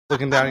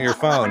looking down at your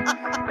phone.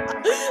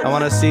 I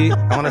want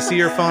to see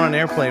your phone on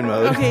airplane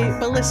mode. Okay,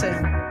 but listen,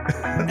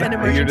 an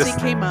emergency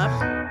came up.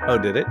 Oh,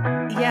 did it?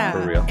 Yeah.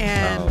 For real?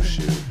 And oh,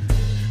 shoot.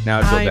 Now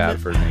I feel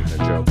bad for making a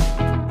joke.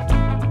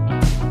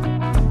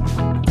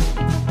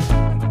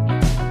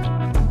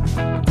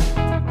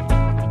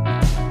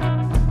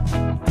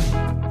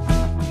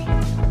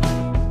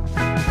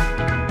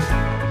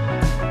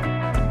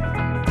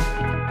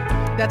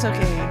 That's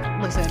okay.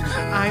 Listen,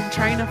 I'm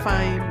trying to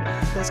find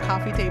this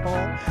coffee table,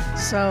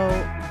 so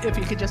if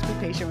you could just be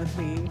patient with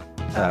me.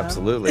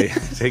 Absolutely.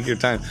 Take your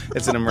time.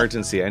 It's an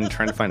emergency. I'm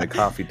trying to find a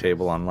coffee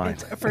table online.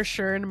 It's for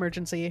sure an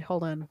emergency.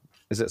 Hold on.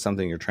 Is it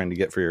something you're trying to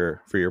get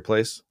for your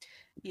place?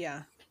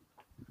 Yeah.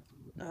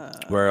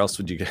 Where else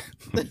would you get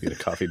a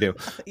coffee table?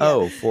 Yeah.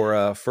 Oh,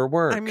 for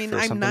work. I mean, for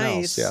I'm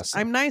nice. Yes.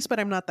 I'm nice, but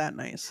I'm not that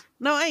nice.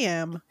 No, I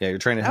am. Yeah, you're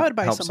trying to I would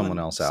buy help someone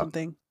else out.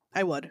 Something.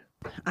 I would.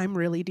 I'm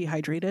really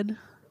dehydrated.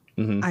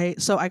 Mm-hmm.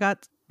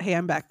 Hey,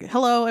 I'm back.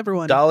 Hello,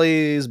 everyone.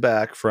 Dolly's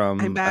back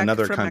from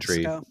another from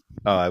country. Mexico.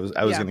 Oh, I was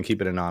going to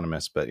keep it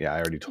anonymous, but yeah, I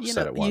already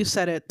said it once. You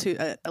said it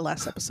to a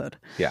last episode.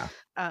 Yeah.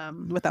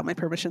 Without my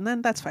permission,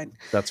 then that's fine.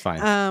 That's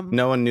fine.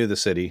 No one knew the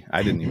city.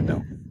 I didn't even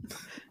know.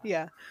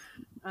 Yeah.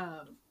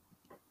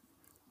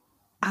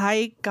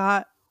 I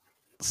got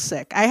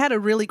sick. I had a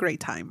really great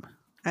time.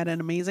 I had an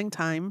amazing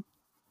time,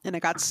 and I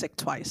got sick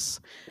twice.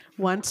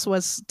 Once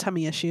was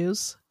tummy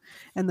issues,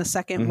 and the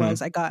second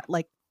was I got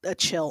like a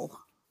chill.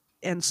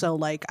 And so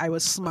like I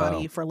was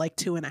smutty for like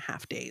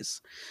 2.5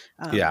 days.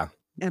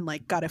 And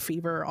like got a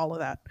fever, all of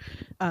that.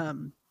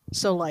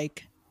 So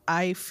like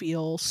I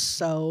feel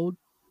so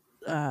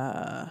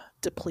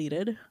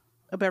depleted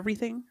of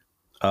everything.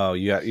 Oh,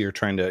 you're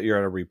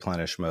at a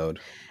replenish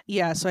mode.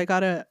 Yeah, so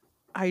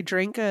I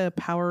drank a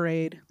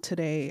Powerade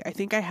today. I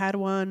think I had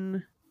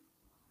one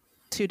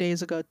 2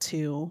 days ago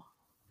too.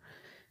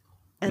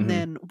 And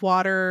then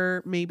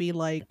water, maybe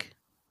like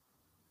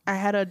I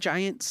had a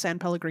giant San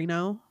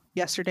Pellegrino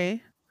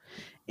yesterday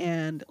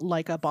and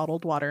like a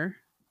bottled water.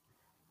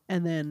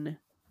 And then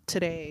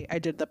today I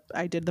did the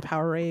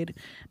Powerade.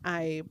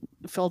 I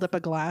filled up a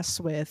glass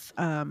with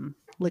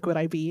liquid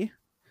IV.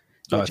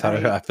 Oh,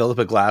 I filled up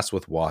a glass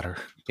with water.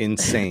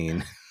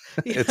 Insane.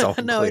 It's all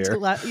clear.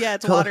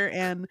 It's water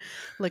and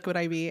liquid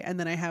IV, and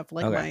then I have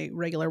like my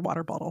regular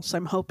water bottle. So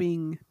I'm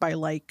hoping by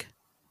like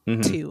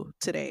 2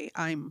 today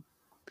I'm.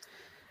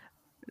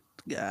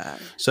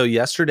 So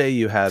yesterday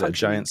you had a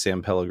giant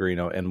San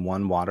Pellegrino and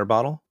one water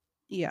bottle.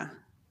 Yeah,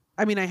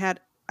 I mean I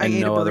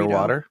ate no other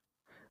water.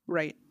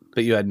 Right.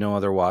 But you had no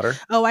other water.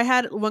 Oh, I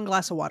had one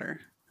glass of water,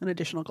 an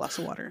additional glass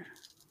of water.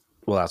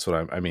 Well, that's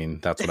what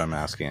that's what I'm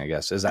asking, I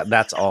guess. Is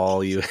that's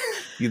all you're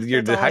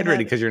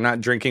dehydrated because you're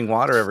not drinking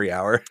water every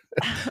hour.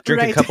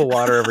 Drink a cup of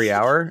water every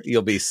hour,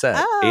 you'll be set.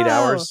 8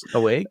 hours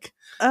awake.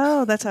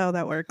 Oh, that's how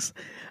that works.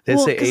 They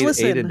say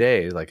eight a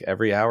day, like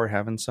every hour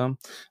having some.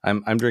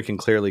 I'm drinking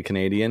Clearly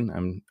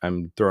Canadian.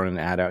 I'm throwing an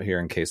ad out here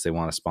in case they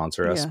want to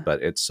sponsor us,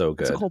 but it's so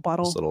good. It's a whole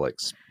bottle. This little like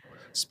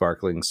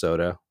sparkling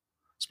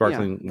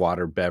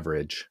water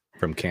beverage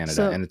from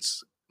Canada, and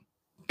it's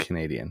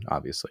Canadian,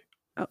 obviously.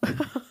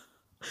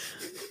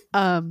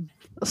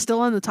 Still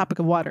on the topic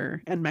of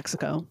water and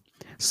Mexico.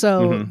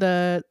 So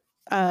the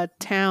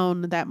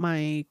town that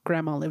my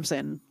grandma lives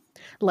in,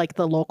 like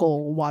the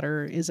local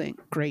water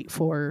isn't great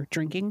for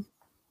drinking.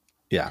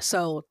 Yeah.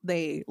 So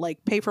they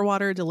like pay for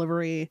water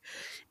delivery,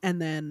 and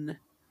then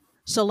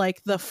so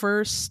like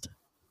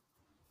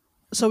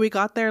so we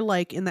got there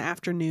like in the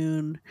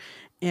afternoon,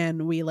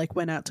 and we like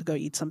went out to go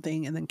eat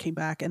something and then came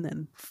back and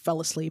then fell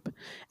asleep.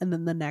 And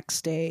then the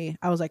next day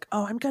I was like,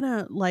 oh, I'm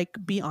gonna like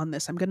be on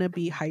this. I'm gonna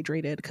be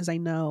hydrated because I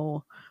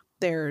know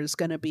there's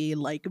gonna be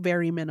like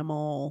very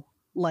minimal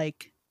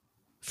like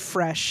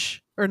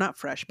fresh or not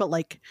fresh, but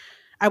like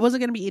I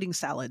wasn't gonna be eating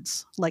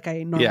salads like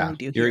I normally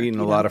do. You're eating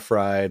a lot of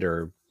fried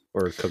or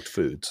cooked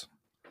foods.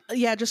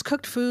 Yeah, just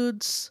cooked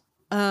foods.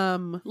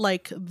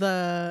 Like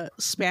the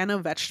span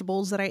of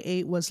vegetables that I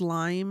ate was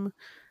lime,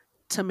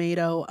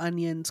 tomato,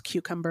 onions,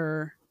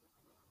 cucumber.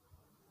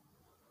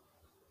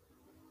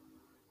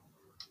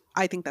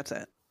 I think that's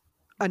it.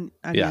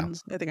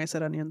 Onions. I think I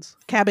said onions.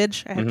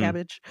 Cabbage. I had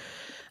cabbage.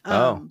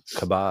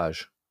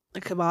 Cabbage.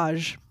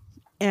 Cabbage.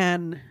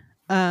 And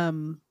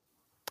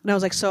I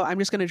was like, so I'm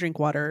just going to drink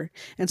water.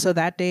 And so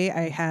that day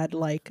I had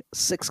like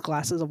 6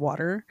 glasses of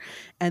water.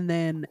 And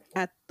then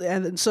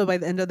so by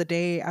the end of the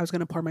day, I was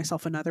going to pour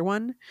myself another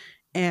one.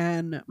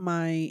 And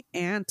my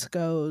aunt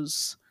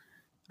goes,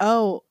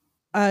 oh,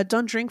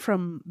 don't drink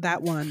from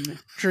that one.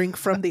 Drink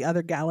from the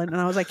other gallon.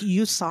 And I was like,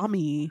 you saw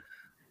me.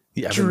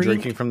 Yeah, I've been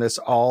drinking from this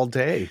all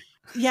day.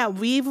 Yeah,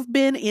 we've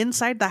been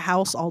inside the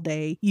house all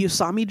day. You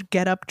saw me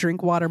get up,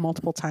 drink water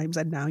multiple times,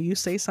 and now you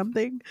say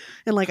something.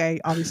 And like, I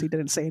obviously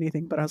didn't say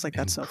anything, but I was like,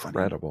 that's so funny.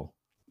 Incredible.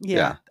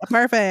 Yeah.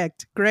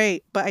 Perfect.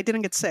 Great. But I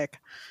didn't get sick,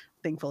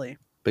 thankfully.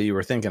 But you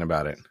were thinking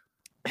about it.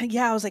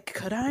 Yeah, I was like,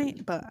 could I?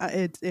 But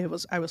I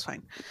was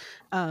fine.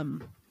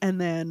 And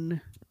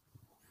then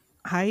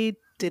I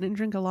didn't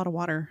drink a lot of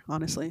water,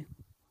 honestly.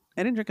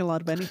 I didn't drink a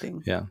lot of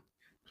anything. Yeah.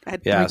 I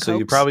had Yeah, 3 so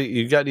Cokes.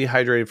 you got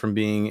dehydrated from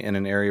being in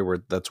an area where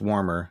that's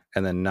warmer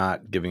and then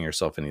not giving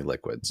yourself any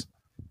liquids.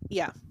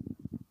 Yeah.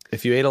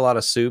 If you ate a lot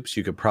of soups,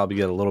 you could probably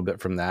get a little bit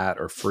from that,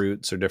 or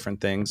fruits or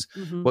different things.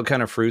 Mm-hmm. What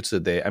kind of fruits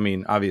did they? I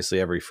mean, obviously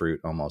every fruit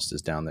almost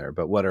is down there,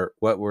 but what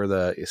were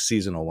the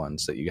seasonal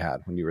ones that you had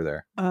when you were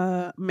there?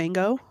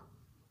 Mango.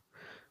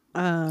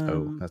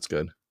 Oh, that's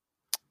good.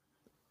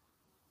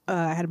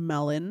 I had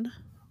melon.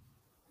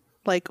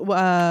 Like,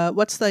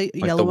 what's the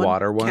Like yellow the one?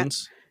 water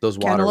ones, those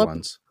water Cantaloupe.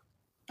 ones,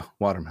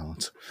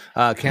 watermelons,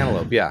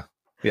 cantaloupe. Yeah,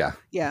 yeah.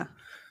 Yeah,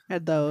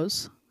 had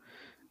those.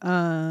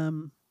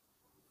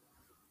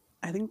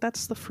 I think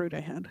that's the fruit I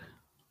had.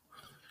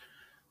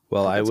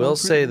 Well, I that's all will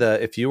fruit I say had.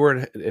 that if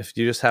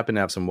you just happen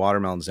to have some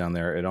watermelons down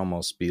there, it'd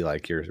almost be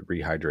like you're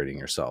rehydrating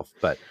yourself.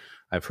 But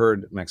I've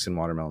heard Mexican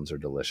watermelons are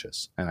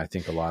delicious, and I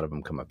think a lot of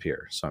them come up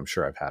here, so I'm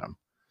sure I've had them.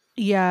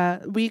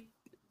 Yeah,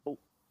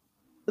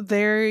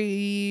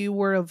 they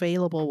were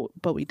available,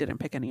 but we didn't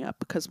pick any up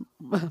because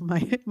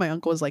my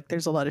uncle was like,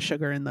 "There's a lot of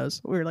sugar in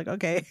those." We were like,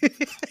 "Okay,"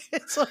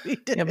 so we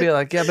did. Yeah, be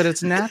like, yeah, but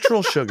it's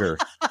natural sugar.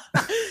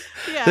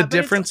 Yeah, The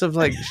difference of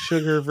like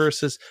sugar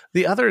versus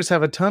the others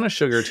have a ton of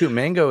sugar too.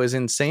 Mango is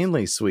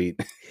insanely sweet,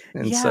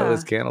 and so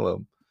is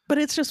cantaloupe. But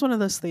it's just one of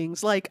those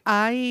things. Like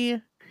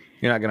You're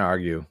not going to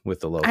argue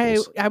with the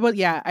locals.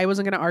 I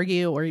wasn't gonna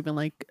argue or even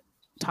like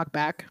talk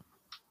back,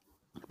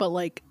 but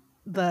like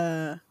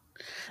the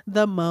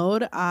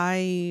mode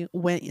I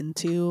went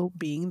into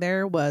being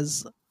there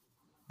was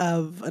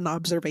of an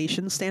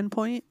observation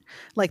standpoint.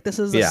 Like, this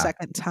is the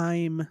second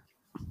time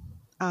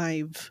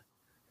I've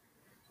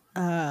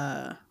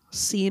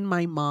seen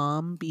my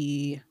mom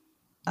be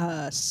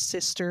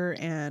sister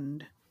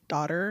and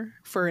daughter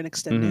for an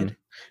extended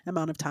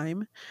amount of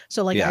time.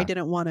 So like, I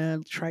didn't want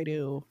to try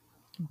to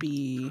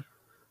be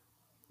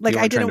like,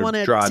 I didn't want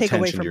to take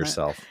away from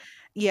yourself. That.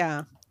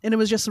 Yeah. And it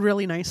was just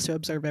really nice to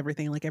observe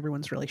everything, like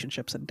everyone's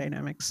relationships and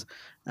dynamics.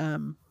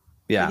 Yeah,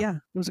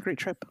 it was a great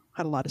trip.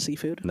 Had a lot of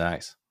seafood.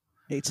 Nice.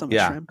 Ate so much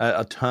shrimp.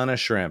 A ton of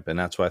shrimp, and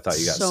that's why I thought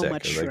you got so sick.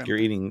 much I was shrimp. like, you're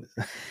eating.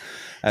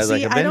 I was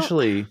like,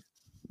 eventually.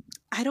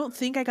 I don't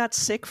think I got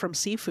sick from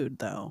seafood,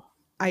 though.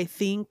 I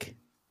think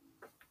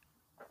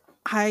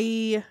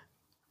it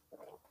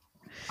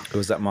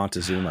was that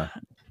Montezuma.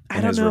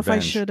 I don't know if I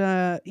should.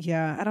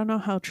 Yeah, I don't know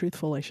how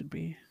truthful I should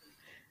be.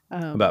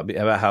 About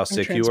how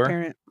sick you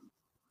were.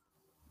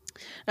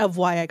 Of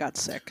why I got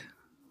sick.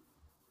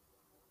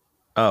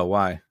 Oh,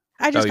 why?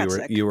 I just got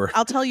sick.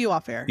 I'll tell you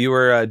off air. You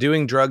were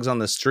doing drugs on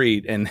the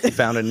street and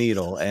found a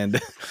needle and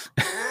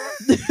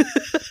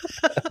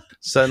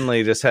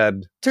suddenly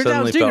felt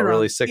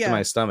really sick to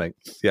my stomach.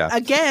 Yeah.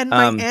 Again,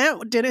 my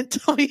aunt didn't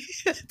tell me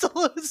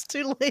until it was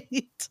too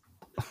late.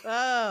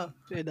 Oh,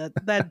 dude,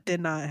 that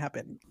did not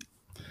happen.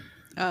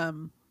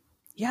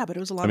 Yeah, but it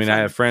was a lot. I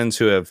have friends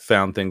who have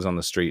found things on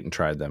the street and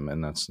tried them,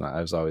 and that's not.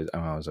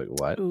 I'm always like,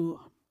 what? Ooh.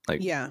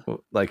 Like,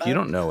 like you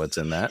don't know what's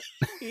in that.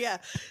 Yeah,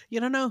 you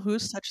don't know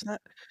who's touched that.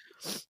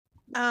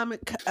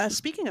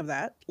 Speaking of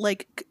that,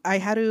 like, I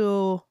had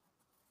to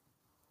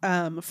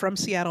from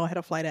Seattle, I had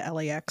to fly to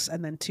LAX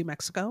and then to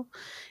Mexico,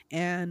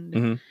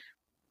 and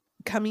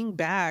coming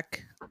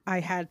back, I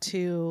had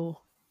to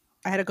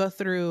go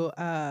through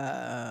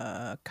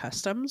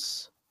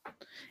customs,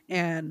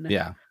 and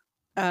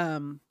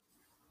and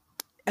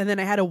then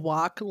I had to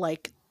walk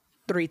like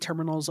 3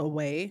 terminals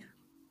away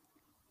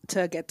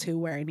to get to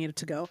where I needed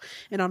to go.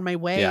 And on my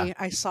way,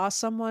 I saw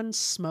someone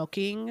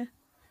smoking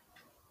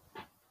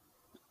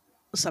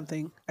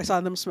something. I saw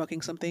them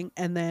smoking something,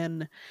 and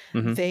then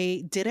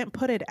they didn't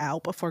put it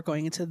out before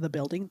going into the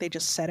building. They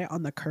just set it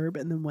on the curb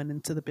and then went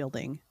into the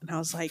building. And I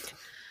was like,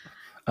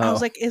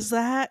 is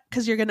that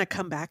because you're going to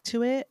come back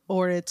to it,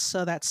 or it's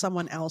so that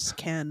someone else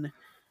can,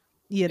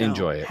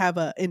 enjoy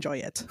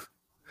it,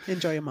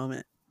 enjoy a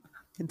moment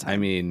in time? I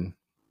mean,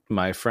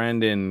 my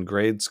friend in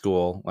grade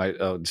school,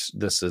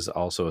 this is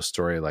also a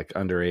story like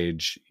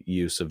underage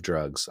use of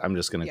drugs. I'm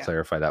just going to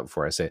clarify that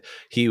before I say it.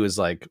 He was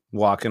like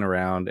walking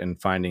around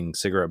and finding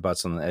cigarette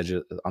butts on the edge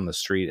on the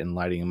street and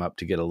lighting them up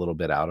to get a little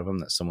bit out of them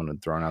that someone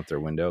had thrown out their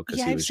window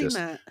because he was just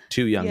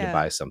too young to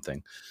buy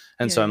something.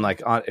 And so I'm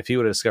like, if he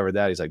would have discovered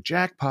that, he's like,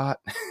 jackpot.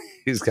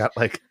 He's got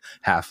like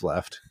half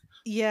left.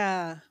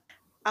 Yeah.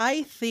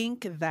 I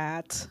think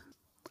that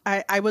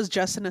I was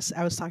just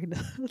I was talking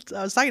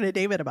to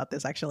David about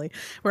this, actually,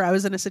 where I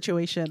was in a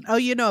situation. Oh,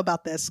 you know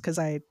about this because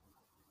it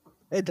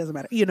doesn't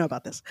matter. You know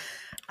about this.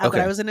 But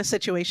I was in a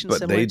situation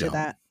similar to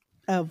that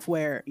of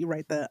where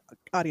the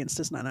audience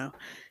does not know,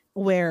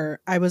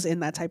 where I was in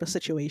that type of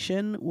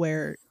situation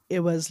where it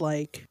was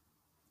like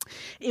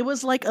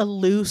a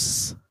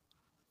loose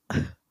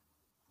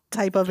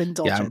type of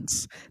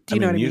indulgence. Do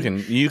you know what I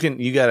mean?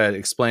 You gotta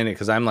explain it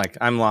because I'm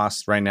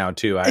lost right now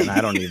too.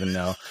 I don't even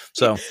know.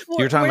 So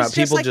you're talking about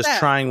people just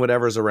trying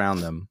whatever's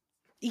around them.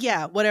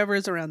 Yeah, whatever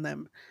is around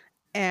them.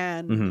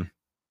 And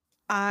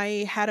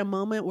I had a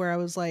moment where I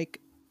was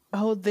like,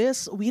 oh,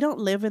 we don't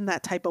live in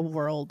that type of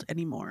world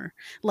anymore.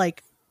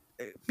 Like,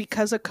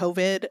 because of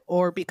COVID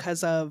or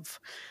because of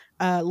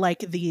like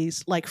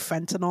these like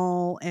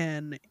fentanyl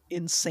and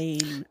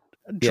insane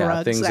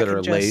drugs things that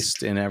are just,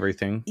 laced in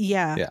everything.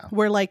 Yeah.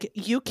 Where like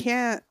you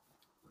can't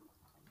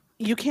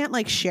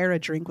like share a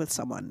drink with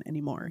someone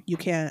anymore. You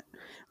can't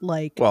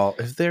like. Well,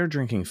 if they're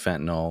drinking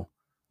fentanyl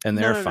and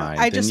they're fine,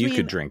 I then just you mean,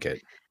 could drink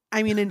it.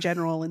 I mean, in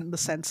general, in the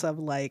sense of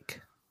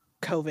like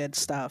COVID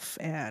stuff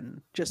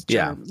and just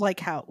germs, like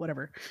how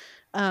whatever.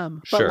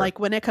 But like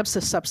when it comes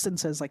to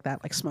substances like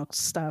that, like smoked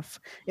stuff,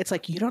 it's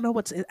like you don't know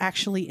what's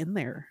actually in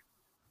there.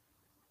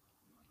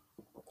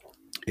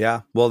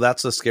 Yeah, well,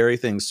 that's the scary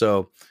thing.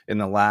 So in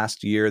the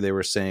last year, they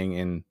were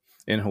saying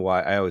in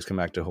Hawaii, I always come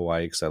back to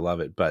Hawaii because I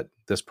love it, but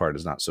this part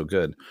is not so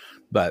good.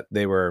 But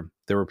there were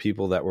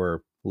people that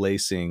were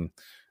lacing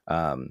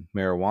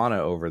marijuana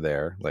over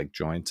there, like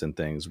joints and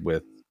things,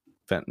 with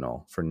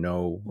fentanyl for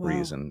no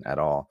reason at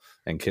all,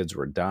 and kids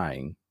were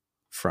dying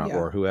from,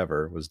 or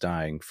whoever was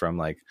dying from,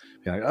 like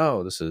being like,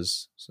 oh, this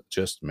is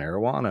just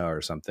marijuana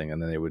or something,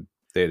 and then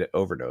they'd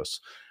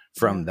overdose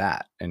from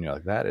that, and you're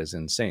like, that is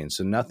insane.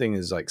 So nothing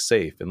is like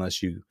safe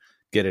unless you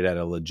get it at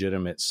a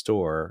legitimate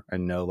store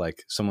and know,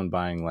 like someone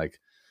buying like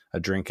a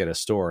drink at a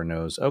store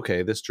knows,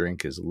 okay, this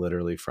drink is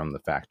literally from the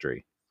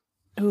factory.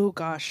 Oh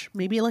gosh,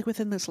 maybe like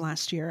within this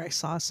last year, I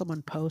saw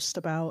someone post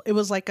about, it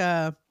was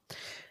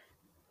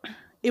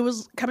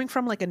coming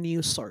from like a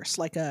news source,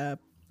 like a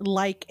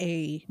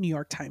New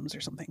York Times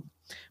or something,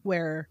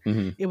 where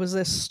it was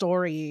this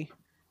story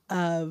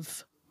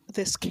of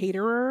this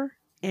caterer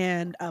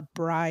and a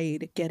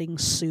bride getting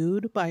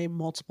sued by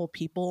multiple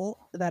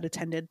people that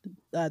attended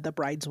the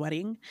bride's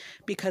wedding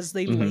because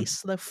they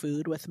laced the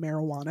food with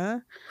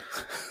marijuana.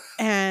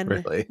 And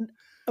really?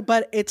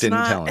 But it's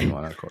didn't tell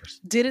anyone, of course.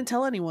 Didn't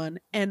tell anyone,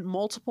 and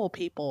multiple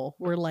people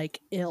were like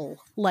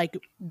ill, like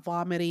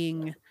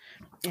vomiting.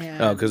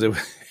 And because it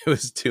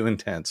was too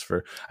intense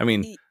for. I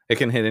mean, it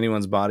can hit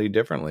anyone's body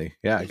differently.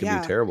 Yeah, it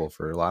can be terrible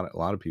for a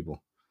lot of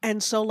people.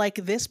 And so, like,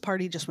 this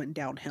party just went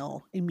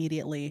downhill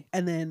immediately,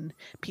 and then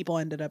people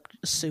ended up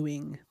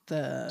suing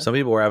the. Some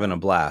people were having a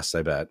blast,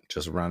 I bet,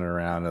 just running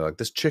around. They're like,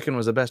 "This chicken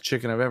was the best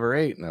chicken I've ever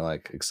ate," and they're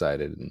like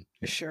excited and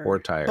or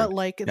tired. But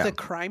like the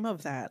crime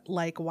of that,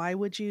 like, why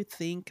would you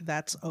think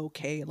that's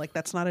okay? Like,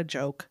 that's not a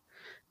joke.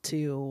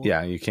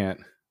 You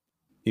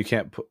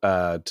can't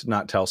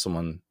not tell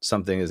someone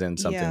something is in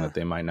something that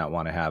they might not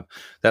want to have.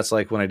 That's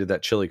like when I did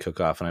that chili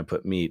cook-off and I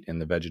put meat in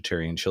the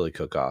vegetarian chili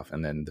cook-off,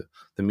 and then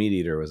the meat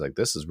eater was like,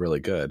 this is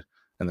really good.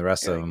 And the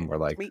rest of them were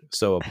like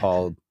so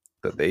appalled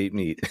that they ate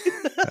meat.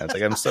 I was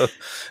like,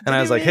 and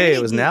I was like, hey,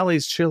 it was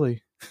Nallie's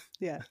chili.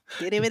 Yeah.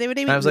 And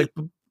I was like,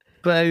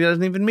 but he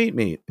doesn't even eat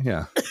meat.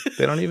 Yeah.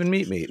 They don't even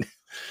eat meat.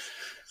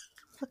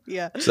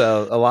 Yeah.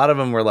 So a lot of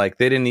them were like,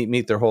 they didn't eat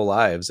meat their whole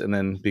lives, and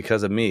then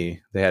because of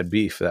me, they had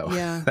beef that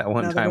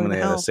one time when they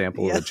had a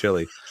sample of the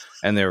chili,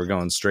 and they were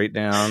going straight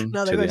down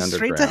to the underground.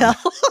 Straight to hell.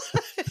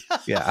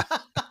 Yeah.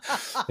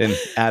 In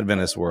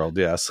Adventist world,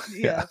 yes.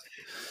 Yeah.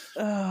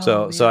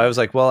 So I was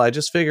like, well, I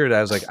just figured, I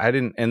was like, I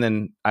didn't, and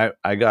then I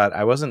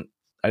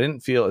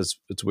didn't feel as,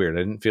 it's weird, I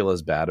didn't feel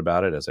as bad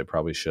about it as I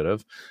probably should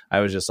have.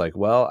 I was just like,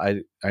 well,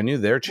 I knew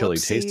their chili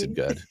tasted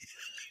good.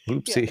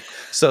 Oopsie. Yeah.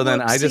 So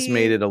then I just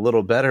made it a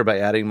little better by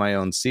adding my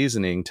own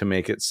seasoning to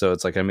make it so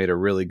it's like I made a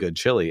really good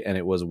chili, and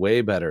it was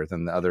way better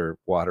than the other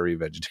watery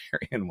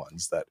vegetarian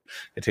ones. That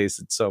it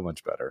tasted so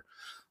much better.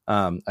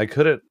 I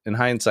could have, in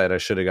hindsight, I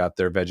should have got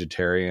their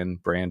vegetarian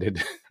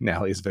branded,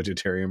 Nallie's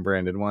vegetarian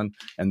branded one,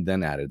 and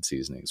then added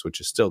seasonings,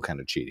 which is still kind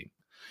of cheating.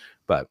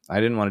 But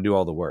I didn't want to do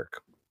all the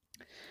work.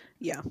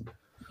 Yeah.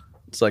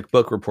 It's like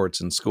book reports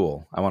in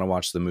school. I want to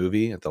watch the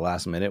movie at the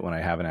last minute when I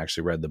haven't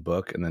actually read the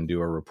book, and then do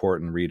a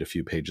report and read a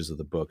few pages of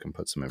the book and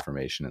put some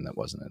information in that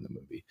wasn't in the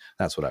movie.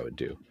 That's what I would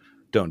do.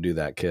 Don't do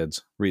that,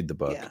 kids. Read the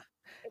book. Yeah.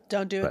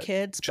 Don't do it,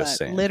 kids. But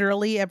saying.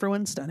 Literally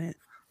everyone's done it.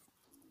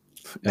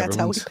 That's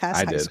how we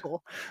pass high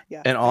school.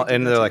 Yeah.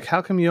 And they're like,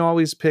 how come you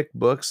always pick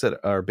books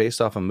that are based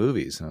off of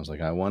movies? And I was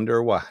like, I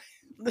wonder why.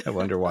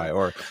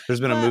 Or there's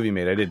been a movie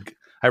made.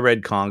 I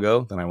read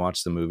Congo, then I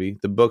watched the movie.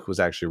 The book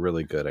was actually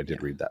really good. I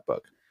did read that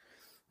book.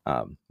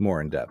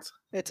 More in depth.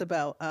 It's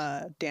about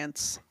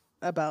dance,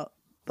 about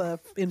the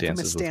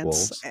infamous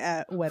dance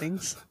at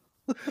weddings.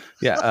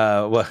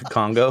 Yeah. What,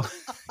 Congo?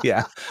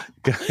 Yeah.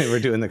 We're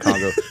doing the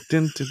Congo.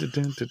 Dun, dun, dun,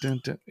 dun, dun,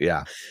 dun.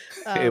 Yeah.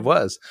 It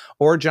was.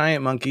 Or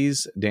giant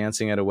monkeys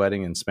dancing at a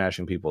wedding and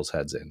smashing people's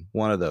heads in.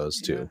 One of those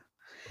two,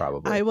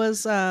 probably. I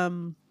was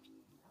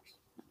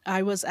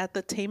at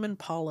the Tame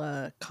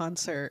Impala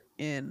concert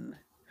in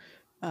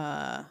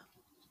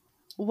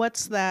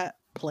what's that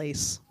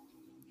place?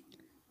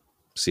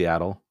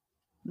 Seattle?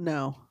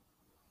 No.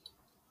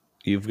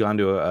 You've gone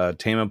to a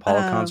Tame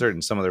Impala concert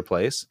in some other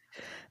place?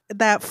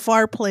 That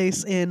far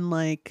place in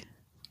like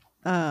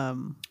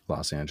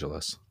Los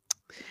Angeles.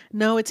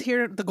 No, it's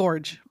here at the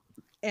Gorge.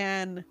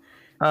 And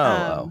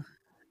and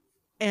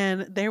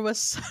there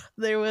was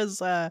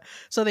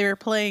so they were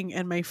playing,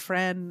 and my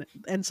friend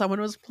and someone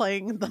was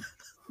playing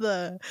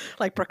the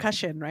like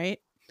percussion, right?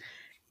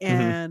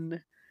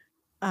 And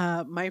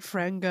my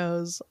friend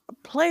goes,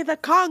 "Play the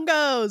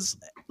congos,"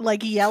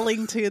 like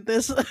yelling to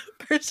this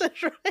person,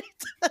 right?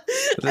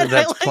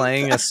 That's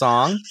playing a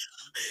song?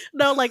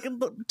 No, like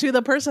to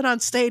the person on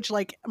stage,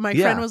 like my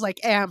friend was like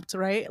amped,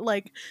 right?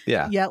 Like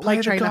yeah,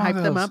 like trying to hype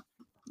them up.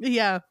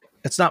 Yeah.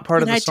 It's not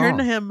part of the song. I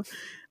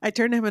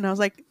turned to him and I was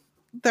like,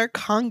 they're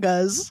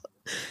congas.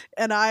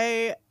 And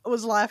I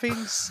was laughing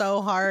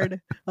so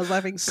hard. I was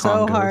laughing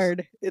so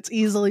hard. It's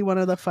easily one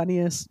of the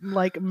funniest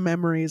like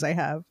memories I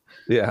have.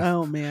 Yeah.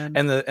 Oh man.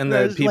 And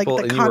the people,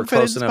 like, and you were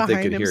close enough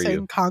they could hear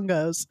you.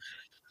 Congos.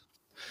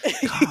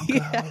 Congos.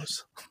 Yeah.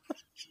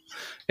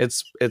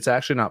 It's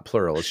actually not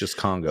plural. It's just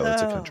Congo.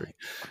 It's a country.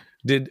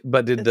 Did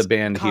the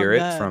band hear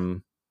it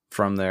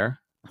from there?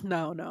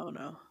 No.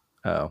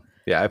 Oh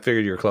yeah, I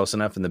figured you were close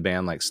enough, and the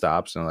band like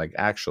stops and like,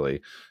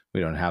 actually,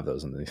 we don't have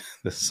those in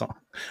this song.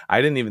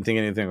 I didn't even think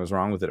anything was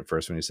wrong with it at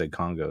first when you said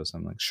Congos.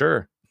 I'm like,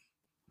 sure.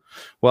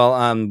 Well,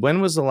 when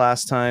was the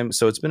last time?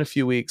 So it's been a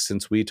few weeks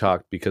since we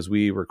talked because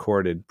we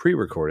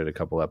pre-recorded a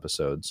couple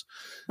episodes.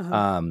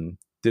 Uh-huh.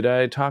 Did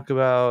we talk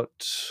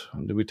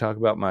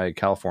about my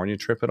California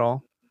trip at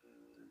all?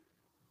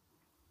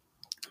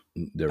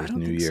 There was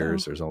New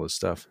Year's. There's all this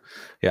stuff.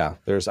 Yeah,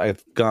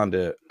 I've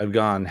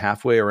gone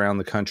halfway around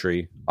the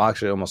country,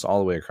 actually almost all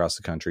the way across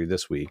the country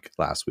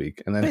last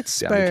week, and then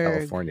Pittsburgh. Down in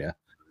California.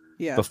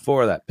 Yeah.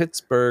 Before that,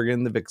 Pittsburgh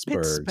and the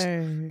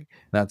Vicksburgs.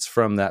 That's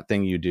from That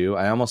Thing You Do.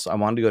 I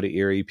wanted to go to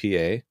Erie,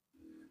 PA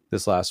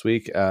this last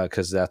week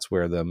because that's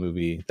where the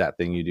movie That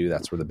Thing You Do,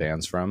 that's where the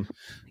band's from.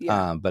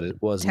 Yeah. But it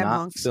was Tam not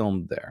Honks.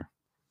 Filmed there.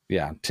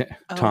 Yeah.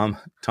 Tom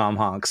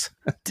Hanks.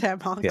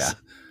 Tam Hanks.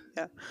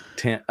 Yeah.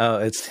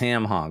 It's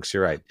Tam Hanks.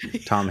 You're right.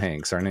 Tom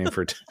Hanks, our name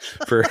for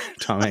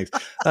Tom Hanks.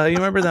 You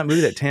remember that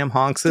movie that Tam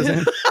Hanks is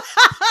in?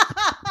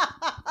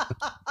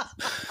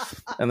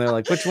 And they're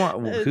like, which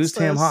one? Who's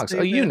Tam Hanks?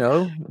 Stupid. Oh, you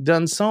know,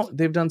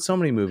 they've done so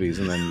many movies,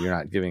 and then you're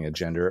not giving a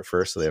gender at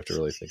first, so they have to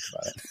really think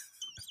about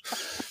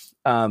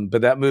it.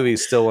 But that movie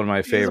is still one of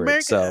my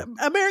favorites.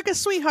 America's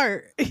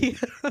Sweetheart.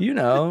 You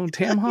know,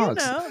 Tam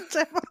Hanks. Tam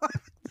Hanks.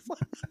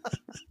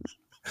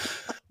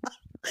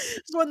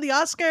 Just won the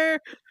Oscar.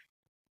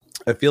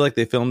 I feel like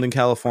they filmed in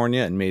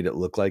California and made it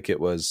look like it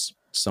was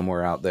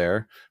somewhere out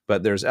there,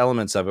 but there's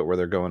elements of it where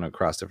they're going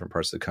across different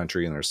parts of the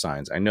country and there's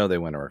signs. I know they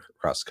went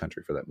across the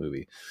country for that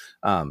movie.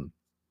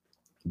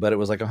 But it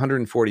was like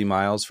 140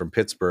 miles from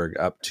Pittsburgh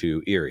up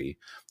to Erie,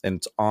 and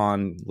it's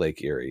on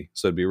Lake Erie.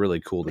 So it'd be really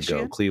cool to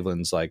go.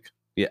 Cleveland's like,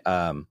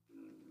 no,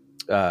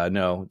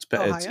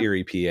 it's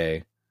Erie,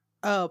 PA.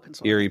 Oh,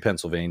 Pennsylvania. Erie,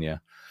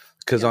 Pennsylvania.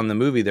 Because on the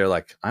movie, they're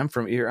like, I'm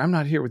from Erie. I'm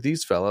not here with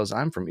these fellows.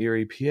 I'm from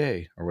Erie,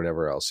 PA, or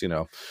whatever else,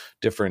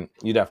 different.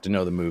 You'd have to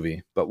know the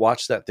movie, but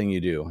watch That Thing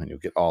You Do and you'll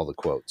get all the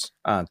quotes.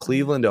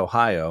 Cleveland,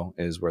 Ohio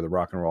is where the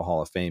Rock and Roll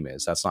Hall of Fame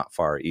is. That's not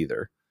far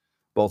either.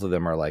 Both of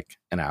them are like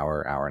an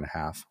hour and a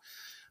half.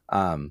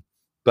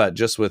 But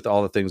just with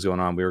all the things going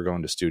on, we were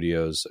going to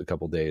studios a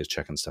couple days,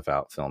 checking stuff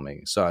out,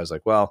 filming. So I was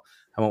like, well,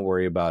 I won't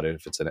worry about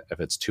it if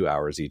it's 2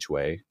 hours each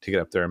way to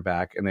get up there and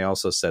back. And they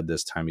also said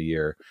this time of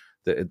year,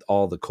 that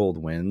all the cold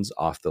winds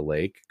off the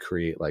lake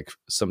create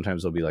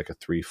sometimes there'll be like a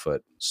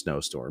 3-foot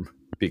snowstorm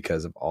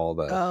because of all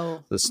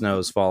the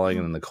snow's falling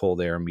and then the cold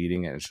air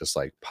meeting and it's just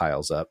like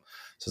piles up.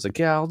 So it's like,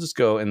 yeah, I'll just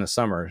go in the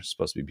summer. It's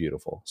supposed to be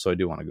beautiful. So I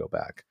do want to go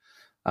back.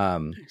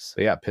 Nice.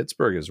 But yeah,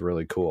 Pittsburgh is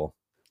really cool.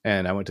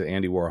 And I went to the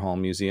Andy Warhol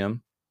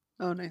Museum.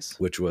 Oh, nice.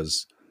 Which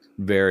was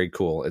very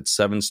cool. It's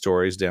 7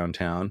 stories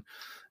downtown.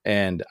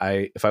 And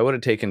if I would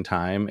have taken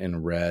time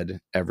and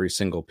read every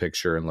single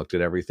picture and looked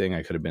at everything,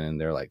 I could have been in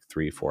there like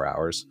 3-4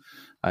 hours.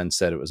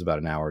 Instead, it was about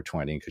an hour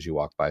 20 because you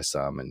walk by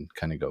some and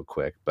kind of go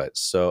quick. But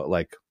so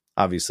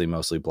obviously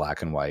mostly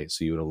black and white.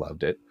 So you would have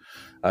loved it.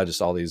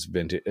 Just all these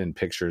vintage and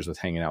pictures with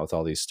hanging out with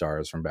all these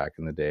stars from back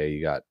in the day.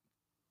 You got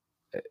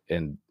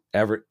and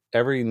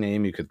every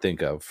name you could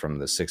think of from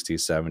the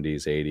 60s,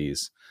 70s,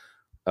 80s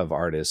of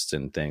artists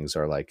and things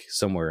are like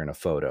somewhere in a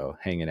photo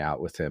hanging out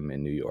with him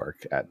in New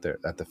York at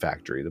the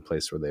factory, the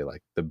place where they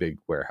like the big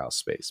warehouse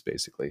space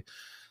basically.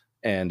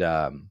 And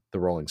the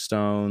Rolling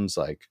Stones,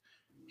 like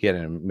he had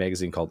a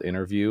magazine called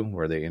Interview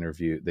where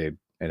it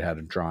had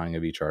a drawing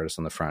of each artist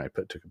on the front.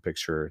 I took a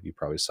picture. You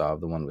probably saw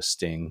the one with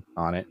Sting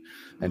on it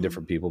and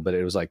different people, but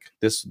it was like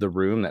the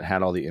room that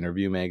had all the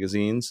Interview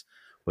magazines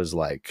was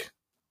like,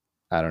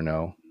 I don't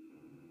know,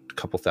 a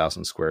couple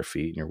thousand square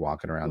feet. And you're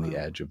walking around the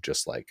edge of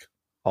just like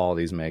all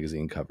these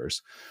magazine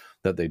covers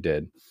that they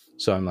did.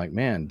 So I'm like,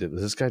 man, did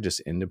this guy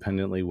just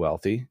independently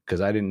wealthy? Because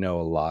I didn't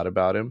know a lot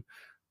about him,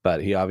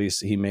 but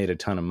he made a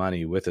ton of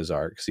money with his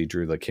art because he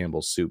drew the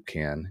Campbell's soup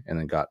can and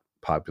then got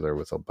popular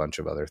with a bunch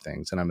of other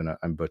things. And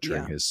I'm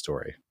butchering his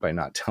story by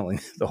not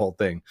telling the whole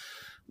thing,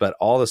 but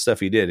all the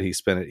stuff he did,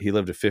 he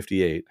lived at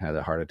 58, had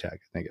a heart attack,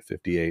 I think at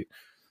 58,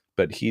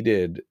 but he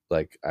did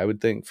like, I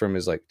would think from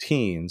his like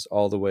teens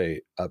all the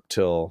way up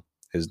till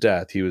his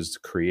death, he was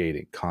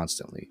creating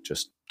constantly,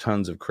 just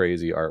tons of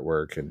crazy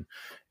artwork and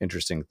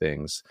interesting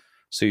things.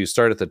 So you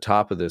start at the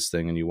top of this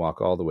thing and you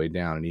walk all the way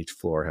down and each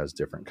floor has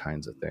different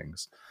kinds of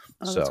things.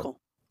 That's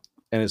cool.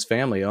 And his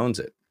family owns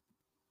it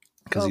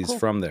because he's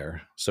from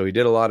there. So he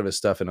did a lot of his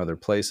stuff in other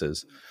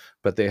places,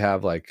 but they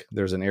have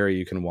there's an area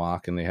you can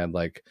walk and they had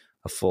like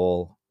a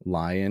full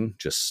lion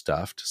just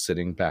stuffed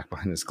sitting back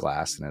behind this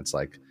glass. And it's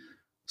like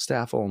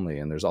staff only,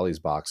 and there's all these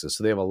boxes.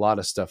 So they have a lot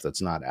of stuff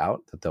that's not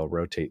out that they'll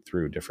rotate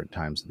through different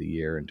times of the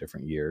year and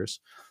different years.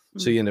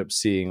 So you end up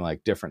seeing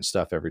like different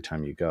stuff every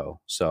time you go.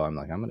 So I'm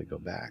like, I'm going to go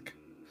back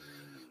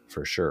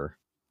for sure.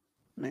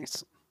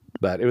 Nice.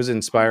 But it was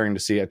inspiring to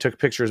see. I took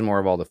pictures more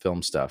of all the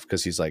film stuff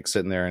because he's like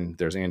sitting there and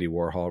there's Andy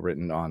Warhol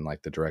written on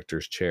like the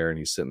director's chair, and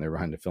he's sitting there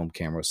behind the film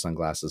camera with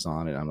sunglasses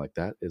on. And I'm like,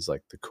 that is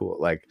like the cool,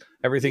 like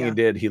everything he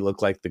did, he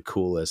looked like the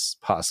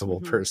coolest possible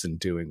person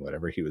doing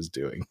whatever he was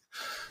doing,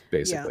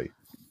 basically.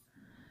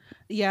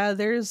 Yeah,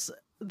 there's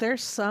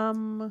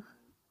some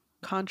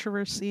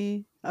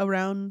controversy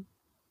around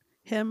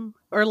him,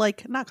 or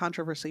like not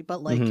controversy,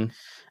 but like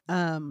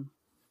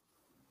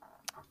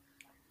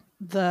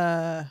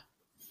the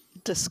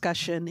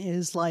discussion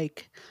is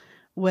like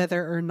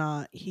whether or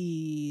not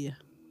he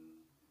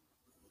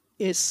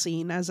is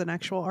seen as an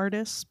actual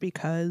artist,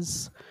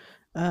 because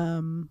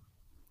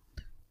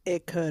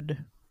it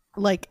could,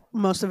 like,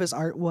 most of his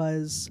art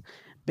was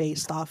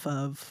based off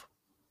of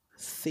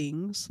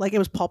things, like it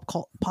was pop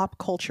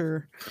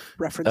culture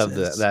references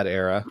of that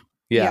era.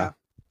 Yeah.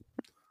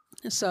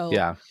 So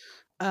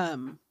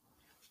and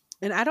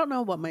I don't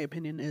know what my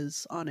opinion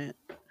is on it.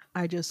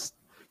 I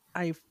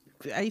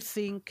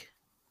think,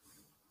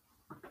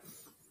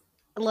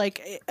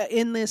 like,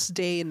 in this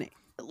day, and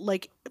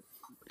like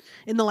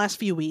in the last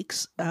few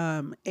weeks,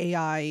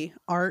 AI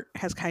art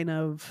has kind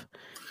of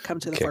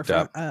come to the Kicked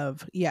forefront up.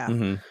 of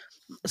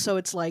so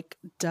it's like,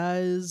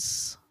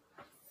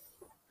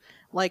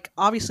 like,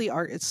 obviously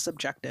art is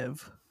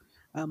subjective,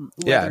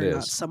 whether or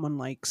not someone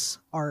likes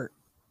art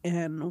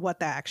and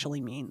what that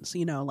actually means.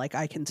 You know, like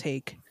I can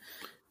take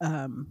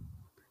a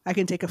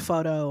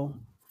photo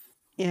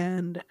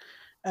and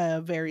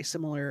a very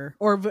similar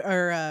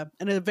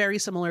and a very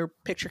similar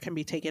picture can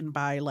be taken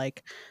by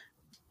like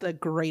the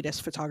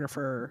greatest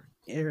photographer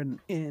in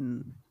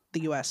the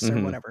US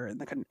or whatever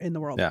in the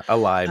world. Yeah,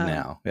 alive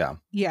now. Yeah.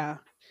 Yeah.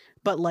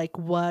 But like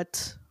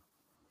what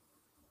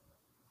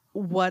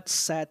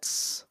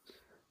sets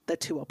the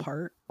two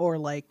apart, or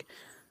like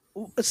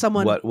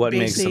someone what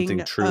makes something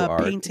true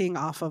art? Painting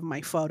off of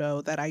my photo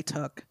that I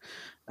took.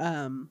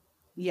 Yeah.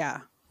 You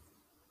know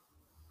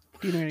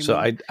what I mean? So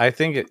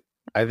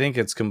I think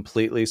it's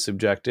completely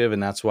subjective,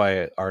 and that's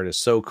why art is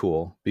so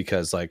cool,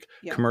 because like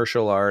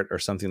commercial art or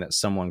something that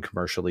someone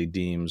commercially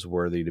deems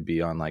worthy to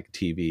be on like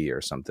TV or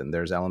something,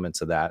 there's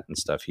elements of that and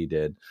stuff he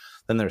did.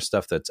 Then there's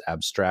stuff that's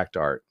abstract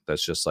art,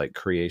 that's just like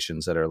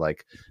creations that are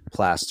like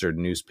plastered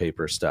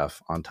newspaper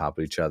stuff on top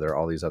of each other,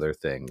 all these other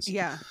things.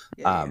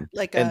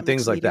 Like and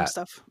things like that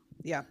stuff.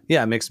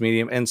 Mixed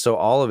medium. And so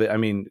all of it, I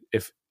mean,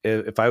 if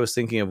I was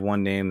thinking of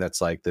one name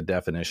that's like the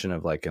definition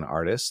of like an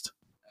artist,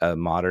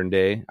 modern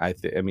day, I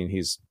mean,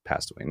 he's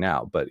passed away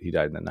now, but he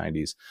died in the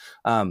 90s.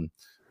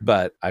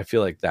 But I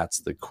feel like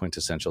that's the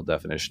quintessential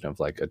definition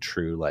of like a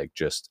true, like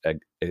just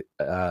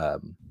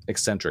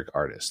eccentric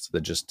artist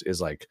that just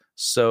is like,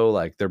 so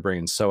like their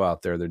brain's so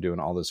out there, they're doing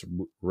all this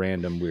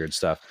random weird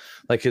stuff.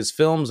 Like his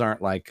films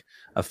aren't like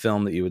a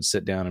film that you would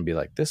sit down and be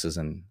like, this is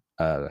an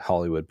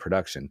Hollywood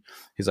production.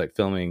 He's like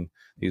filming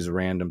these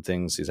random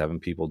things he's having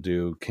people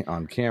do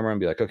on camera and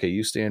be like, okay,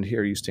 you stand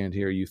here, you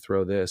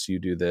throw this, you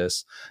do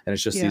this. And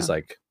it's just these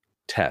like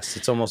tests.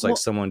 It's almost like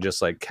someone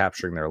just like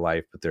capturing their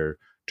life, but they're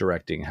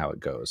directing how it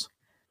goes.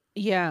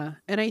 Yeah.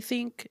 And I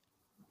think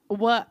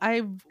what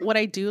I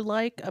do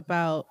like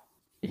about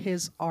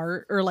his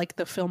art, or like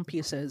the film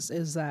pieces,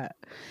 is that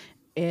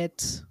they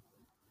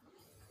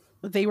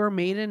were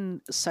made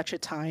in such a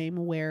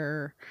time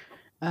where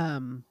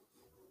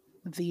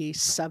the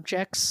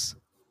subjects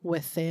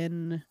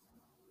within,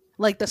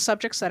 like the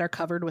subjects that are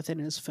covered within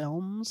his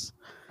films,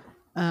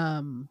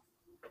 kind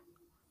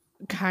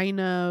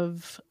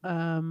of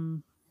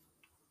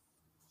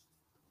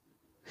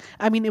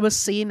I mean, it was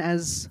seen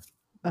as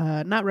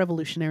not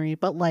revolutionary,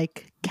 but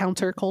like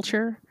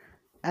counterculture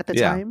at the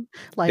time.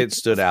 Like it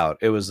stood out.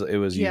 It was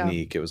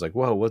unique. It was like,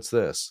 whoa, what's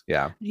this?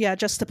 Yeah,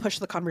 just to push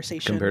the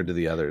conversation compared to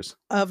the others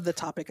of the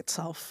topic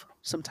itself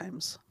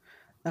sometimes.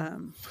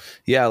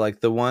 Like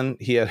the one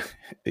he had,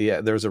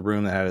 there was a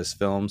room that had his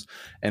films,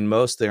 and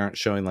most they aren't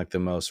showing like the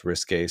most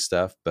risque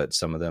stuff, but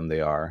some of them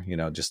they are, you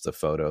know, just the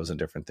photos and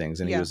different things.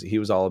 And he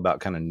was all about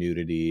kind of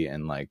nudity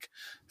and like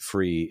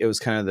free. It was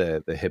kind of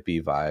the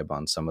hippie vibe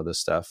on some of the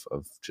stuff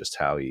of just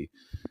how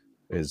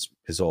his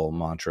whole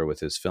mantra with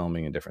his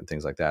filming and different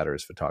things like that, or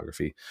his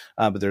photography.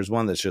 But there's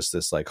one that's just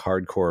this like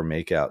hardcore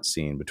makeout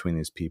scene between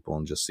these people,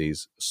 and just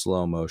these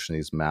slow motion,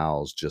 these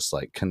mouths just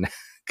like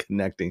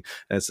connecting,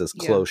 and it's this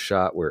close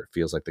shot where it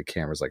feels like the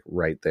camera's like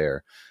right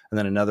there. And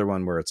then another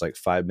one where it's like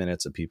 5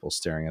 minutes of people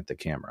staring at the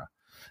camera,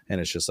 and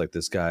it's just like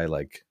this guy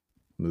like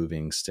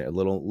moving,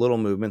 little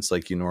movements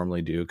like you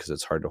normally do, because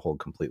it's hard to hold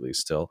completely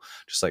still,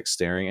 just like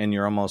staring. And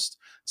you're almost,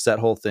 it's that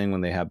whole thing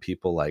when they have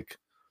people like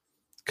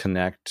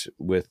connect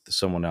with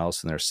someone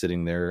else and they're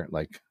sitting there,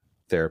 like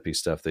therapy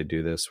stuff, they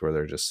do this where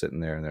they're just sitting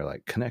there and they're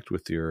like, connect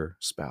with your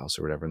spouse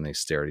or whatever, and they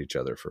stare at each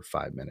other for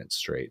 5 minutes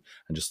straight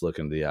and just look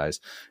into the eyes,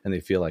 and they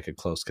feel like a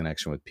close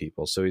connection with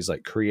people. So he's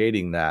like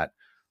creating that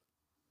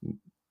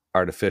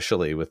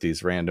artificially with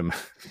these random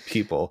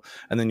people,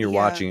 and then you're Yeah.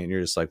 watching it and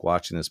you're just like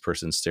watching this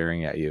person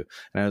staring at you,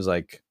 and I was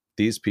like,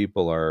 these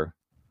people are,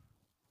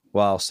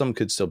 well, some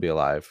could still be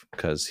alive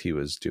because he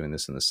was doing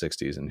this in the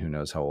 60s and who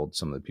knows how old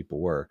some of the people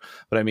were,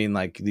 but I mean,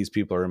 like, these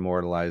people are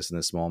immortalized in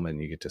this moment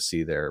and you get to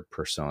see their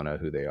persona,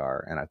 who they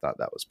are, and I thought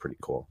that was pretty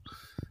cool.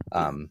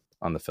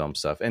 On the film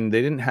stuff. And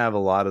they didn't have a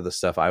lot of the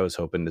stuff I was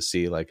hoping to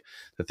see. Like,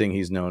 the thing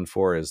he's known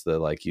for is the,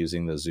 like,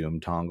 using the zoom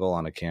toggle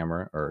on a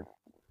camera, or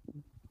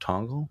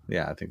toggle.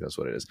 Yeah, I think that's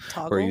what it is.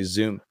 Toggle? Where you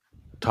zoom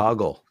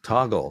toggle.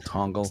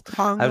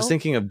 I was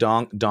thinking of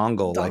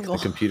dongle, like the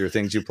computer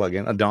things you plug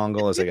in. A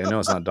dongle is like, I know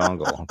it's not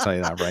dongle. I'll tell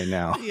you that right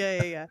now.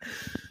 Yeah.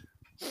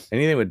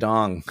 Anything with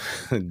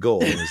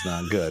goal is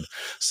not good.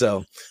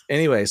 So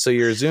anyway, so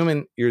you're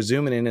zooming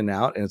in and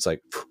out, and it's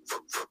like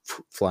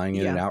flying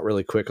in and out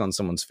really quick on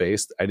someone's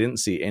face. I didn't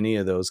see any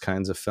of those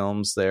kinds of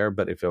films there,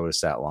 but if I would have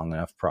sat long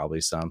enough, probably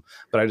some.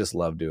 But I just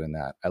love doing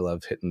that. I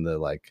love hitting the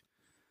like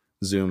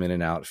zoom in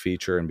and out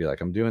feature and be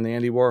like, I'm doing the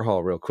Andy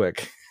Warhol real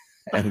quick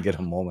and get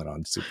a moment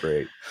on Super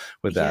 8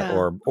 with that.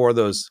 Or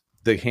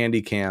the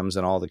handy cams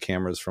and all the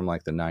cameras from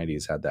like the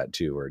 90s had that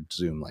too, where it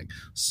zoomed like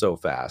so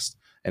fast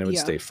and it would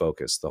stay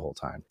focused the whole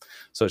time.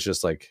 So it's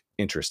just like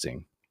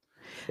interesting.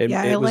 It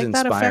was like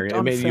inspiring.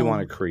 It made you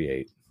want to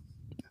create.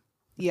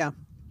 Yeah.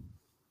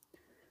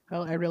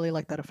 Well, I really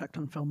like that effect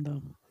on film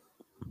though.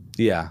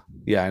 Yeah,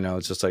 I know.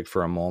 It's just like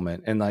for a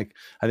moment. And like,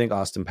 I think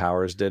Austin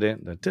Powers did it.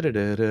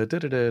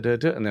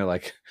 And they're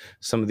like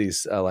some of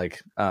these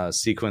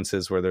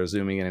sequences where they're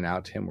zooming in and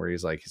out to him, where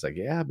he's like,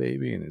 yeah,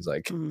 baby. And he's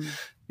like,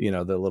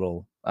 the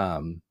little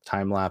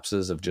time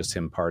lapses of just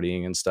him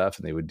partying and stuff.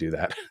 And they would do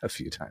that a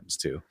few times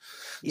too.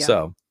 Yeah.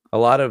 So a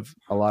lot of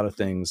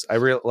things I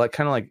really like,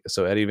 kind of like,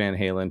 so Eddie Van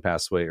Halen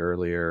passed away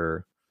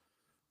earlier,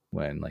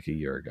 when, like, a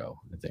year ago,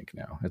 I think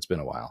now. It's been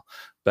a while,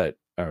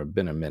 or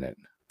been a minute.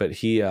 But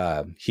he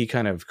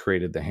kind of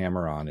created the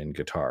hammer-on in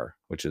guitar,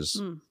 which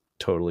is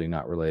totally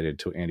not related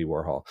to Andy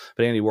Warhol.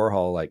 But Andy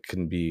Warhol, like,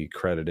 can be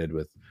credited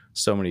with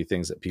so many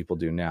things that people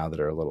do now that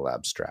are a little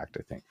abstract,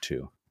 I think,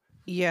 too.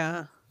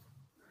 Yeah.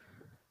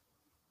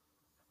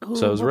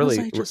 So it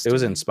was it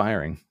was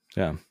inspiring.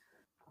 Yeah.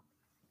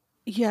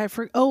 Yeah,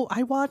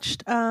 I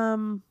watched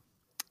a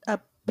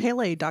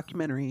Pele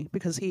documentary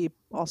because he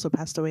also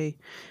passed away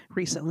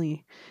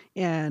recently,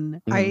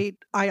 and I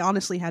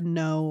honestly had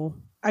no.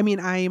 I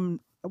mean,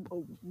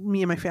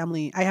 me and my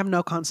family, I have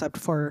no concept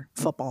for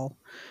football,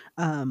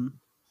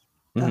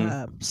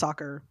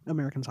 soccer,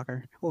 American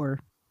soccer, or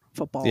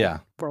football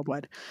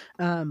worldwide.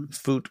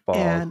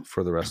 Football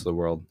for the rest of the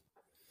world.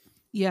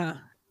 Yeah.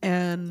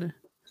 And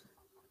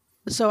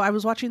so I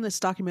was watching this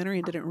documentary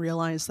and didn't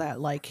realize that,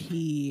 like,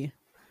 he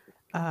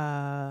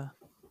kind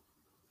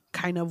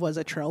of was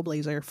a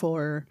trailblazer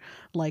for,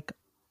 like,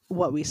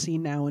 what we see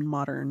now in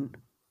modern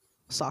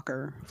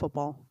soccer,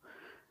 football.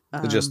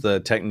 Just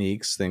the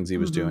techniques, things he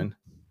was doing.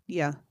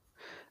 Yeah.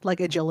 Like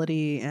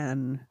agility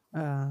and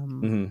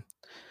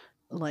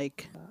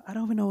like, I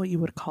don't even know what you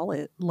would call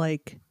it.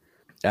 Like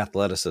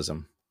athleticism.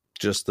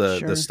 Just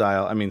the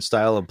style. I mean,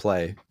 style of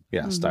play.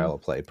 Yeah, style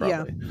of play,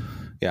 probably.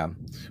 Yeah.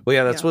 Well,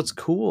 yeah, that's what's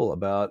cool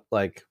about,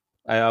 like,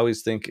 I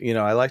always think,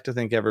 I like to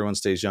think everyone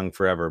stays young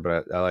forever,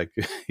 but I like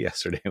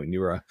yesterday when you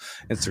were on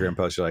Instagram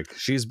post, you're like,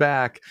 she's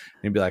back.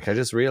 And you'd be like, I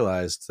just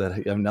realized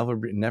that I'll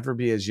never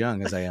be as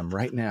young as I am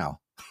right now.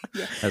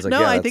 Yeah. I was like,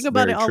 I think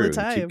about it all the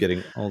time. You keep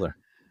getting older.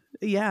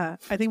 Yeah,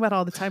 I think about it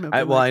all the time.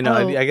 I know.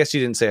 I guess you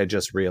didn't say I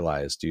just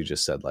realized. You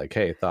just said, like,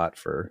 hey, thought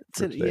for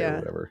today or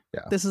whatever.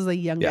 Yeah. This is the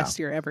youngest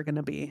you're ever going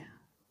to be.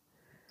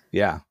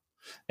 Yeah.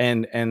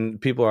 And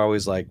people are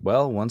always like,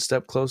 well, one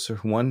step closer,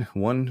 one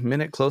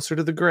minute closer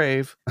to the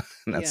grave.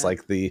 And that's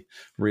like the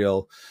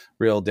real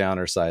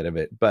downer side of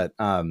it. But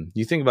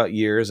you think about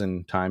years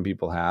and time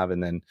people have,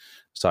 and then I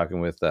was talking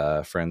with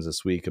friends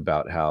this week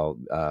about how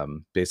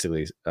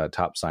basically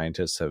top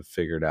scientists have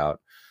figured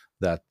out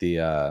that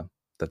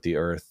the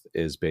Earth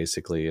is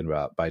basically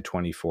by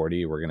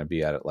 2040, we're going to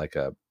be at like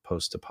a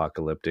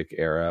post-apocalyptic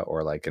era,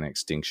 or like an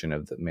extinction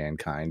of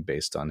mankind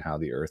based on how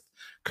the Earth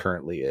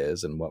currently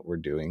is and what we're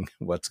doing,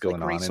 what's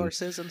going on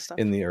resources and stuff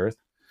in the Earth,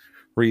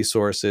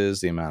 resources,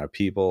 the amount of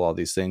people, all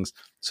these things.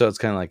 So it's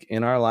kind of like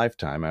in our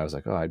lifetime, I was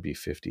like, I'd be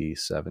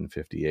 57,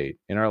 58.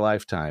 In our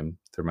lifetime,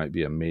 there might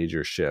be a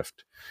major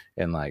shift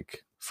in,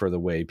 like, for the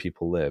way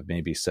people live.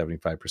 Maybe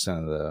 75%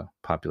 of the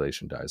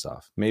population dies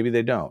off. Maybe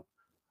they don't.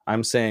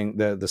 I'm saying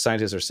the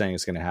scientists are saying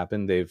it's going to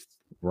happen. They've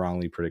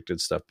wrongly predicted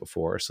stuff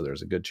before, so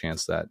there's a good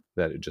chance that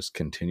it just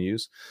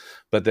continues.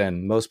 But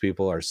then most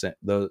people are saying,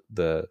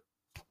 the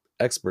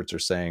experts are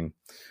saying,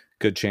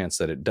 good chance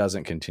that it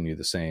doesn't continue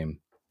the same.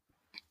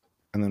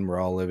 And then we're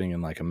all living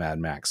in like a Mad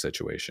Max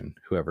situation,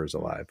 whoever's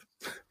alive.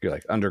 You're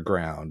like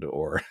underground,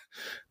 or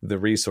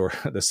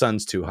the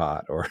sun's too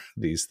hot, or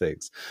these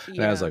things.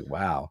 And I was like,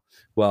 wow.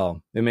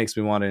 Well, it makes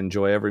me want to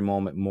enjoy every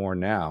moment more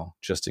now,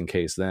 just in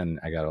case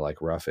then I got to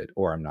like rough it,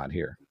 or I'm not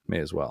here.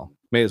 May as well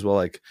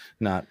like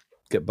not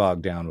get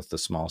bogged down with the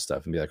small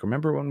stuff and be like,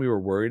 remember when we were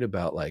worried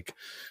about like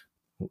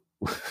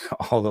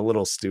all the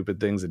little stupid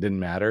things that didn't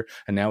matter,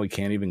 and now we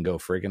can't even go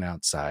friggin'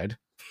 outside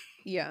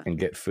and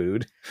get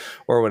food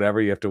or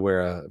whatever. You have to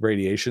wear a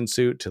radiation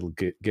suit to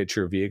get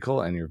your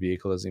vehicle, and your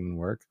vehicle doesn't even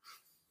work.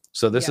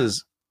 So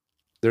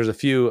there's a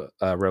few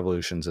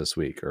revolutions this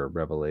week, or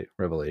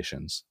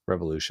revelations.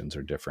 Revolutions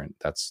are different.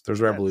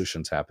 There's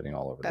revolutions happening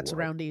all over the world. That's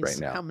roundies right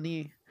now. How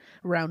many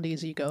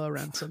roundies you go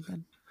around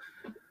something?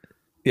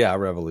 Yeah,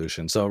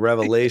 revolution. So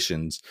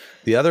revelations.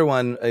 The other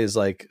one is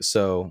like,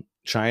 so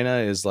China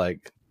is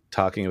like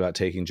talking about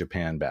taking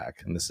Japan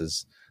back, and this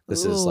is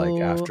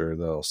like after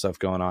the stuff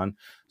going on.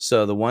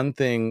 So the one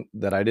thing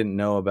that I didn't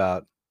know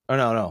about,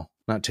 no,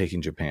 not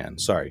taking Japan.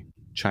 Sorry,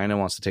 China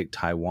wants to take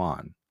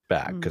Taiwan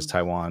back, because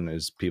Taiwan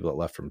is people that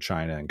left from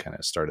China and kind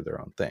of started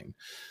their own thing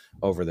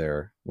over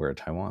there where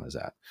Taiwan is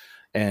at.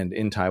 And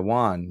in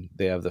Taiwan,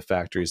 they have the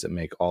factories that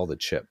make all the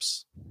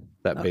chips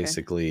that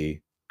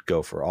basically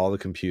go for all the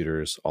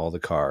computers, all the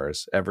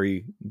cars,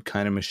 every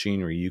kind of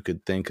machinery you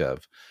could think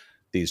of.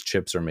 These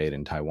chips are made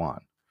in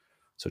Taiwan.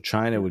 So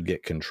China would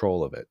get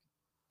control of it,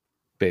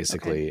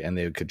 basically, and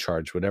they could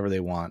charge whatever they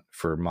want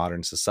for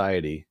modern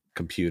society,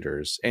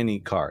 computers, any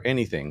car,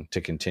 anything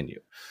to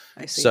continue.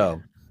 I see.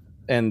 So,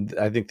 and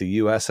I think the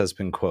U.S. has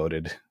been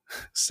quoted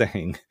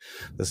saying,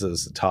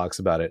 talks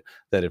about it,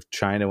 that if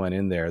China went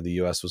in there, the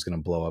U.S. was going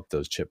to blow up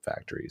those chip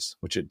factories,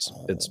 which it's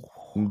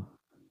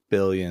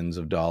billions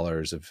of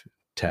dollars of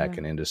tech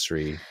and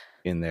industry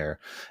in there.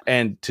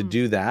 And to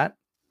do that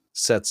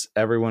sets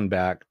everyone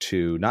back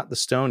to not the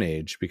Stone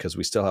Age, because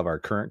we still have our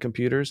current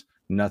computers,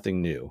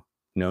 nothing new,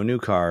 no new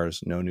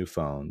cars, no new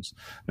phones,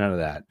 none of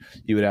that.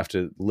 You would have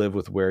to live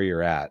with where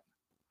you're at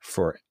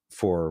for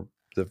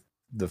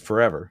the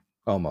forever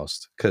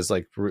almost, because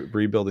like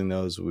rebuilding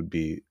those would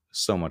be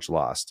so much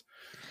lost.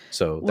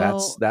 So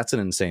that's an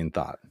insane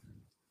thought.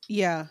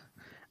 Yeah.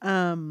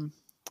 I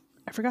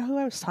forgot who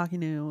I was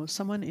talking to.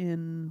 Someone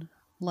in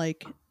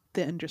like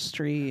the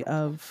industry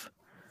of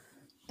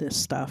this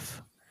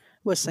stuff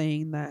was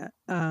saying that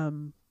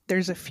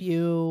there's a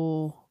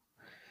few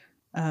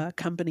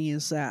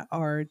companies that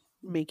are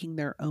making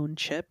their own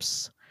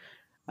chips.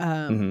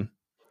 So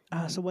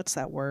what's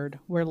that word?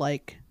 Where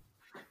like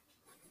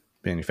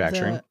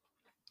manufacturing?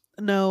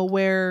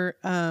 Where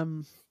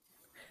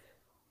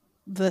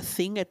the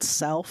thing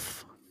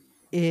itself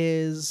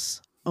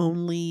is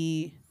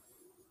only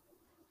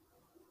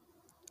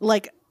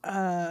like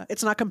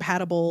it's not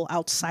compatible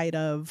outside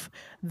of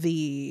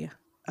the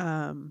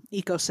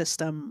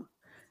ecosystem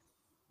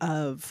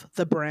of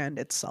the brand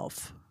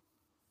itself.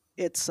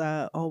 It's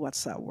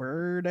what's that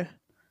word?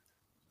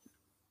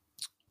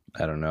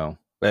 I don't know.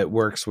 It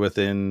works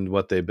within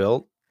what they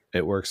built.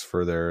 It works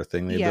for their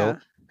thing they built.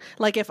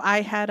 Like if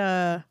I had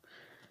an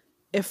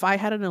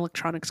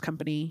electronics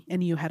company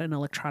and you had an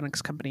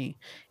electronics company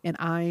and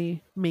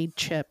I made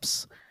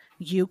chips,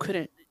 you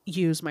couldn't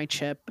use my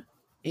chip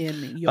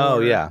in your... Oh,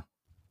 yeah.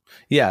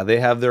 Yeah, they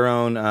have their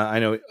own. I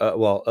know.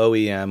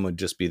 OEM would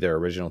just be their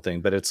original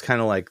thing, but it's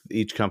kind of like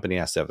each company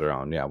has to have their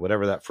own. Yeah,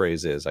 whatever that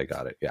phrase is, I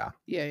got it. Yeah.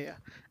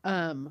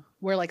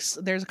 Where like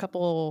there's a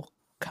couple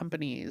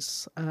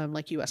companies,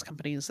 like U.S.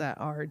 companies that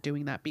are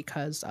doing that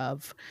because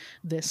of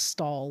this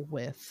stall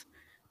with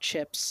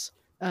chips,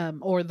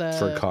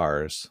 for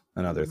cars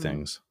and other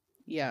things.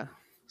 Yeah.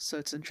 So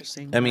it's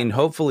interesting. I mean,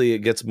 hopefully it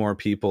gets more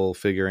people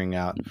figuring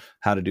out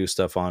how to do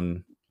stuff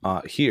on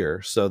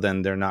here, so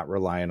then they're not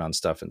relying on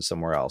stuff in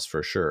somewhere else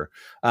for sure.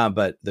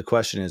 But the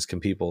question is, can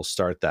people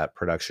start that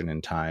production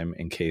in time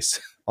in case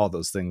all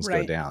those things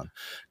go down?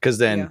 Because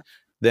then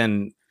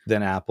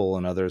Apple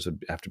and others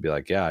would have to be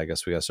like, yeah, I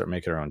guess we got to start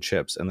making our own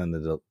chips. And then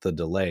the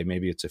delay,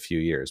 maybe it's a few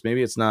years,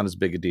 maybe it's not as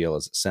big a deal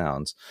as it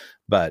sounds.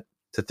 But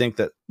to think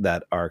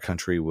that our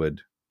country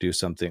would do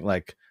something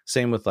like,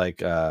 same with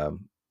like an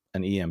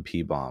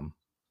EMP bomb,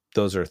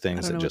 those are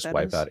things that just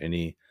wipe out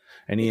any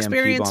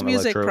Experience EMP bomb.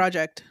 Music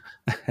Project.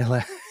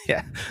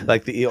 Yeah,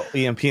 like the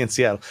EMP in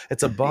Seattle.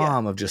 It's a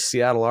bomb of just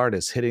Seattle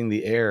artists hitting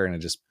the air, and it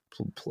just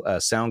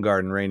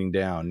Soundgarden raining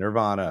down,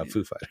 Nirvana,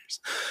 Foo Fighters.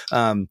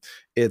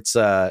 It's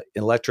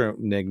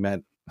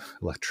electromagnetic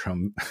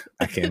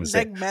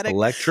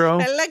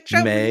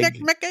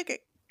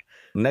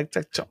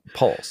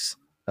pulse.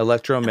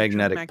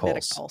 Electromagnetic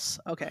pulse.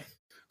 Okay.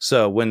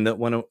 So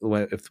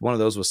if one of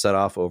those was set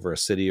off over a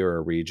city or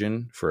a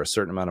region for a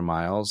certain amount of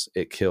miles,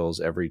 it kills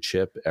every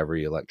chip,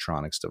 every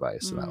electronics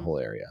device in that whole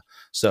area.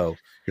 So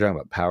you're talking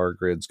about power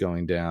grids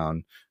going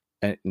down,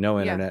 and no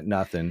internet,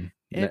 nothing,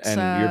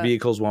 and your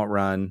vehicles won't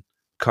run.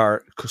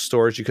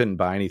 Stores, you couldn't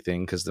buy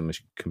anything because the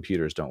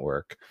computers don't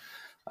work.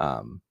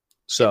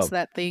 So it's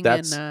that thing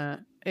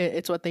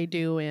it's what they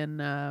do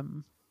in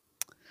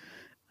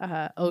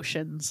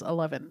Ocean's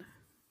 11.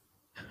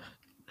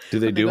 Do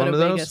they do one of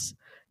those? Vegas.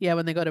 Yeah,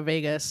 when they go to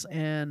Vegas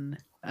and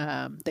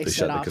they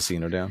shut the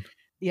casino down.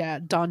 Yeah,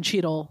 Don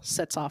Cheadle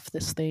sets off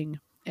this thing,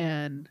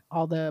 and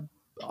all the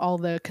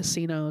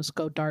casinos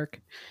go dark,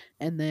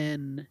 and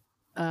then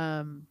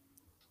Brad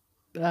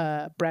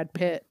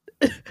Pitt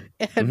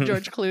and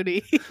George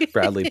Clooney,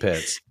 Bradley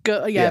Pitts,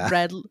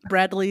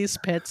 Bradley's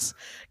Pitts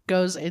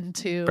goes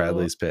into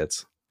Bradley's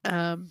Pitts.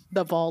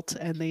 the vault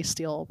and they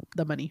steal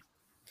the money.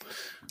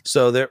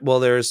 So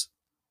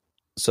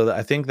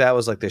I think that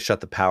was like they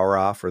shut the power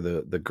off or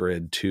the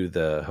grid to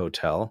the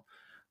hotel.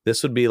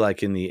 This would be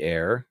like in the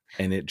air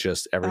and it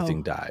just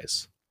everything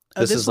dies.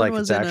 This is like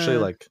it's actually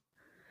like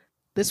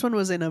this one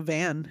was in a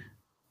van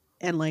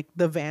and like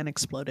the van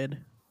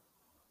exploded.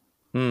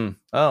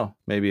 Oh,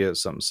 maybe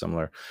it's something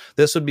similar.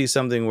 This would be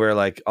something where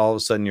like all of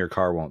a sudden your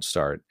car won't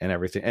start and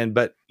everything.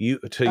 But you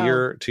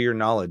to your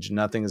knowledge,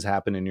 nothing has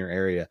happened in your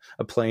area.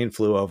 A plane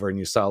flew over and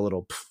you saw a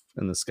little poof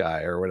in the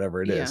sky or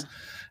whatever it is.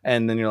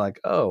 And then you're like,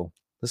 oh,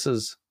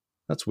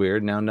 that's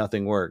weird. Now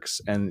nothing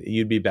works. And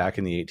you'd be back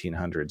in the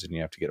 1800s and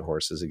you have to get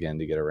horses again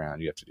to get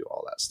around. You have to do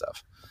all that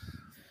stuff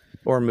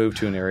or move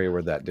to an area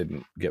where that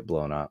didn't get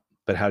blown up.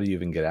 But how do you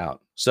even get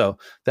out? So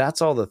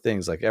that's all the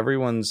things. Like I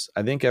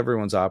think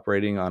everyone's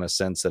operating on a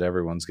sense that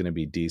everyone's going to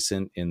be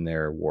decent in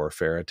their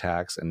warfare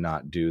attacks and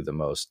not do the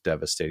most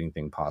devastating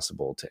thing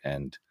possible to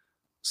end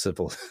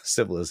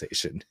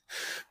civilization,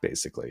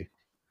 basically.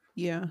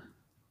 Yeah.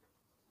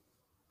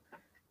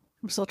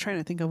 I'm still trying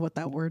to think of what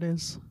that word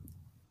is.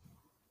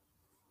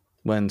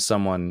 When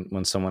someone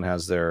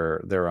has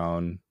their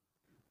own.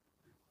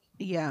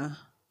 Yeah.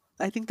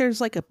 I think there's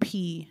like a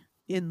P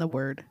in the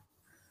word.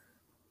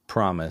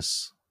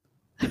 Promise.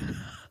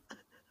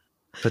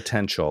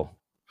 Potential.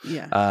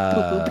 Yeah.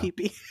 Poo poo pee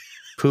pee.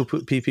 Poo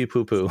poo pee pee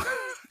poo poo.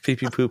 Pee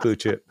pee poo poo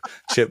chip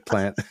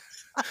plant.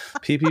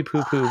 Pee pee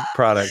poo poo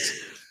product.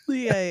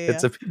 Yeah.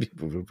 It's a pee pee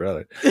poo poo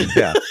product.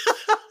 Yeah.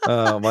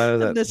 Why is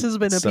that? This has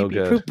been a so pee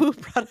pee poo poo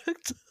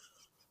product.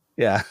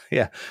 Yeah.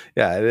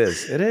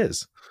 It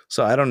is.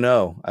 So I don't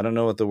know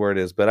what the word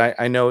is, but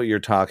I know what you're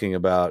talking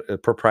about.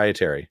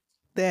 Proprietary.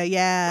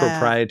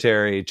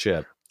 Proprietary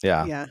chip.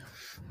 Yeah.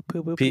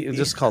 Poo poo.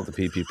 Just call it the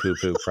pee pee poo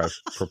poo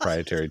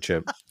proprietary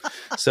chip.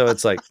 So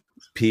it's like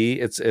P.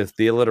 It's if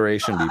the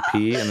alliteration be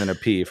P and then a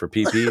P for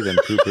pee pee, then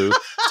poo poo.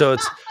 So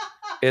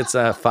it's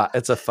a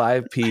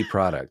 5P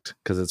product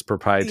because it's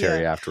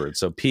proprietary afterwards.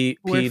 So P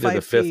to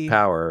the fifth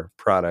power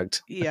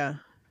product. Yeah.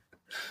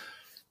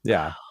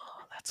 Yeah.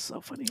 Oh, that's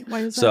so funny. Why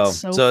is that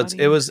so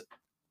funny? It was.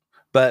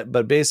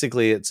 But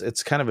basically,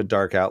 it's kind of a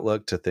dark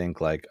outlook to think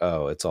like,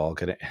 oh, it's all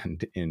going to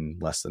end in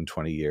less than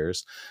 20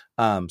 years.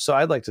 So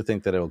I'd like to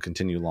think that it will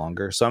continue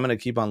longer. So I'm going to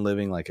keep on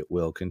living like it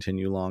will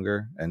continue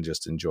longer and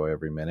just enjoy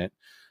every minute.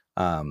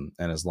 And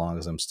as long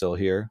as I'm still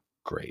here,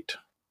 great.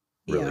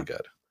 Really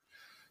good.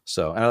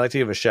 So, and I'd like to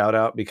give a shout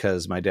out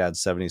because my dad's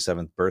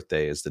 77th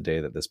birthday is the day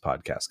that this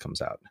podcast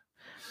comes out.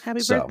 Happy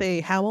birthday,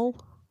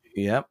 Howell.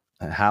 Yep.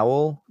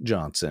 Howell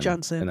Johnson.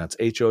 And that's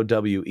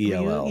HOWELL,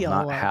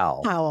 not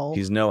Hal. Howell.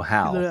 He's no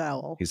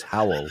Hal. He's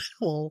Howell.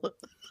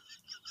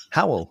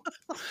 Howell.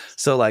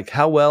 So like,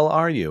 how well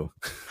are you?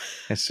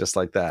 It's just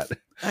like that.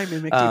 I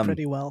mimicked you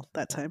pretty well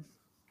that time.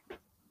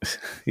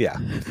 Yeah,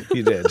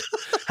 you did.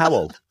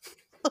 Howell.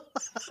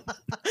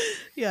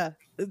 Yeah.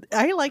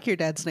 I like your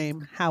dad's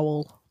name,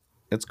 Howell.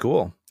 It's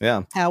cool.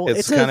 Yeah. Howell.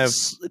 It's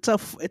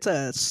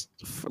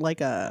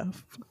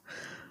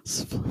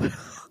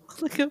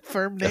like a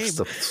firm name. It's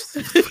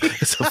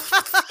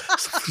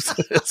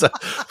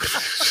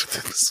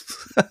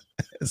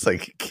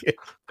like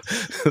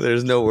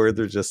there's no word,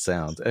 there's just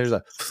sounds. There's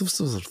a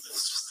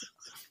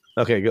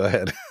okay, go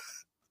ahead.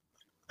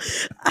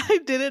 I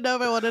didn't know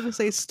if I wanted to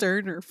say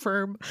stern or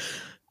firm.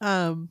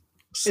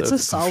 It's a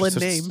solid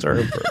name.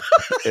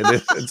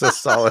 It's a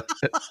solid.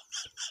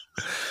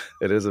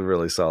 It is a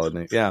really solid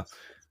name. Yeah.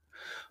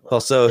 Well,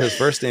 so his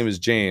first name is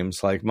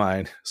James, like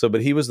mine. So,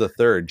 but he was the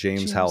third,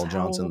 James Howell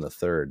Johnson, the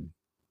third.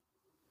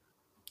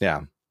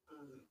 Yeah.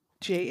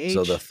 JH.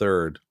 So the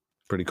third.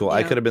 Pretty cool. Yeah.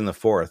 I could have been the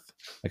fourth.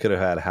 I could have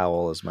had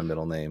Howell as my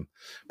middle name,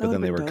 but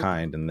then they were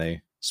kind and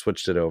they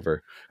switched it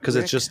over because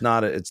it's just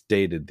not, it's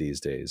dated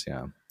these days.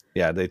 Yeah.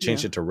 Yeah. They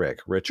changed it to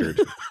Richard.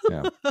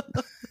 Yeah.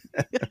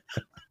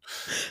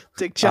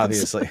 Dick Johnson.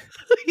 Obviously.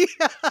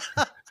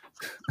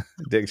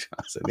 Dick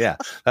Johnson. Yeah.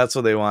 That's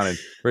what they wanted.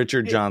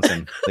 Richard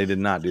Johnson. They did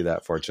not do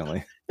that,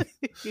 fortunately.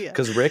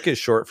 Because Rick is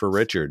short for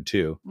Richard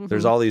too. Mm-hmm.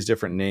 There's all these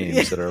different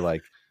names that are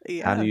like,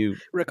 how do you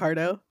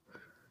Ricardo?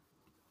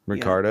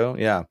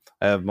 Yeah.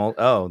 I have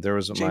there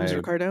was James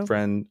Ricardo.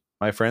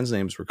 My friend's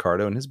name's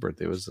Ricardo and his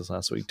birthday was this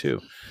last week too.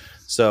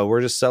 So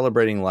we're just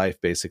celebrating life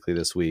basically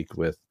this week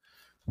with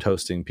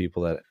toasting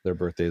people that their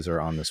birthdays are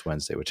on this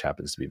Wednesday, which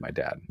happens to be my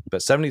dad.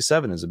 But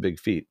 77 is a big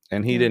feat.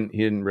 And he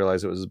didn't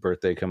realize it was his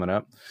birthday coming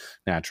up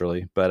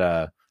naturally. But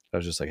I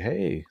was just like,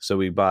 hey, so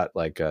we got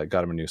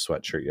him a new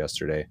sweatshirt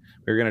yesterday.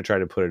 We were going to try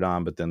to put it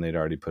on, but then they'd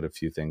already put a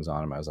few things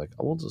on him. I was like,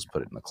 oh, we'll just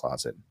put it in the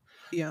closet.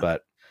 Yeah.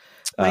 But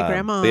my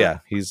grandma,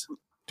 he's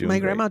doing my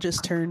great. Grandma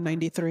just turned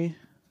 93.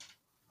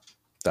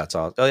 That's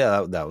all. Oh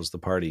yeah. That was the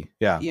party.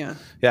 Yeah. Yeah.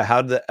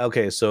 How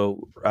did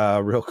so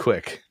real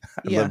quick,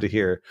 I'd love to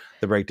hear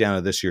the breakdown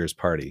of this year's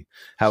party.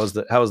 How was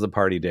the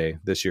party day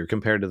this year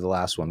compared to the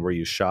last one? Were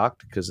you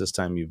shocked because this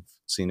time you've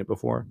seen it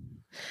before?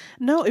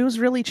 No, it was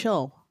really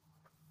chill.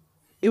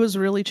 It was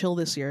really chill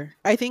this year.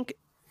 I think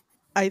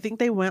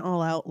they went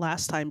all out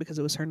last time because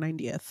it was her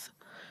 90th.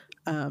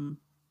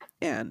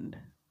 And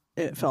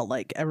it felt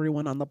like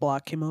everyone on the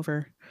block came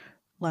over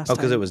last Oh,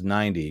 time. because it was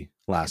 90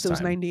 last Because it was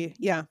time. 90.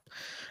 Yeah.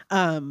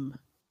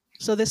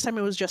 So this time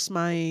it was just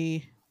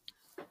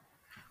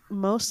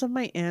most of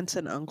my aunts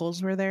and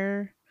uncles were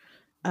there.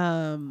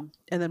 And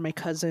then my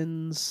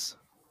cousins,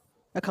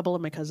 a couple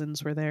of my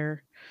cousins were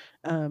there.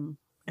 And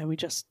we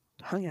just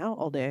hung out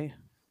all day.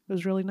 It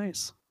was really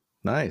nice.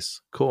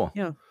 Nice. Cool.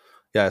 Yeah.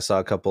 Yeah, I saw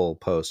a couple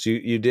posts.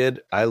 You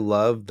did. I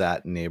love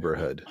that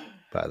neighborhood,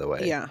 by the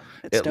way. Yeah.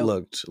 It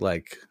looked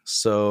like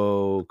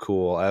so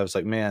cool. I was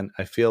like, man,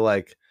 I feel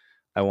like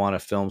I want to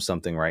film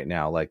something right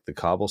now, like the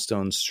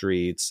cobblestone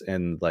streets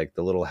and like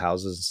the little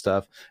houses and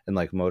stuff and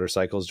like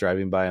motorcycles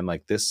driving by. I'm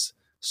like, this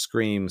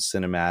screams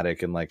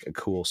cinematic and like a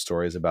cool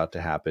story is about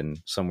to happen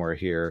somewhere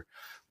here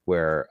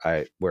where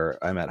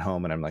I'm at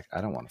home and I'm like,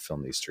 I don't want to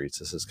film these streets.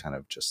 This is kind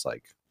of just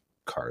like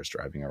cars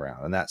driving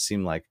around. And that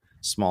seemed like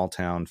small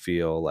town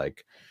feel,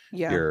 like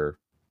you're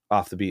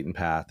off the beaten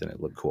path, and it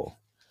looked cool.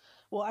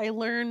 Well, I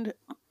learned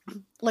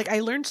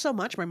so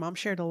much. My mom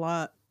shared a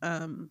lot.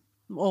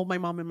 My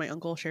mom and my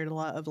uncle shared a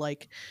lot of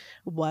like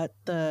what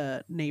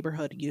the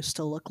neighborhood used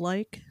to look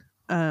like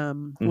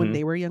when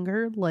they were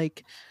younger.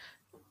 Like,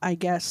 I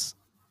guess,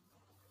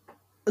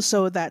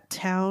 so that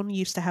town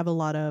used to have a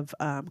lot of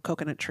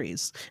coconut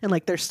trees, and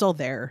like they're still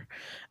there.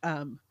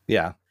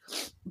 Yeah.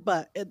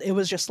 But it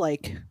was just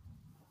like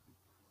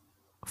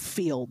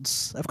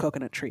fields of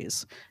coconut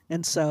trees.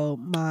 And so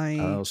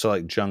so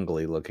like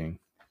jungly looking.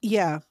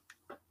 Yeah.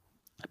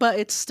 But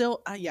it's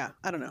still I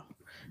don't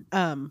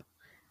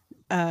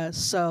know.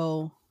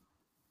 So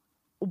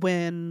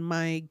when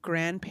my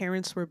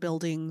grandparents were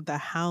building the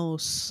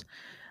house,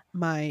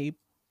 my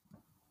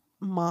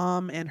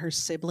mom and her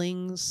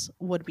siblings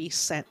would be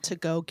sent to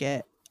go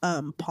get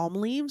palm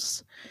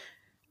leaves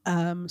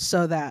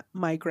so that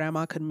my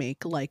grandma could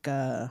make like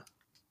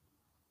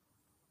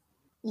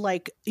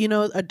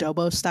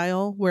adobo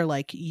style where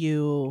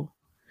the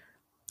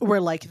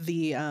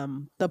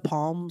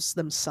palms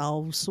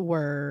themselves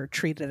were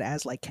treated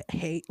as like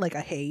hay, like a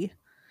hay,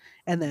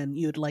 and then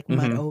you'd like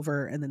mud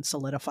over and then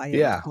solidify it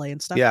with clay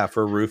and stuff. Yeah,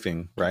 for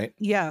roofing, right?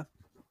 Yeah.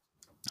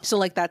 So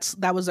like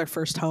that was their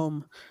first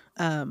home.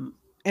 And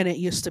it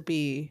used to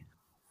be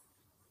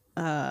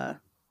it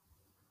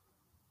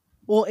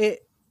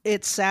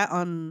sat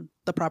on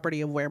the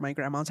property of where my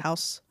grandma's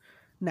house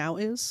now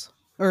is.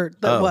 Or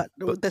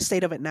the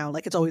state of it now.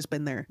 Like, it's always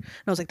been there.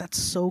 And I was like, that's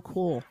so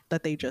cool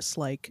that they just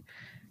like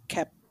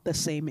kept the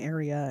same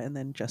area and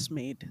then just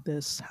made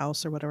this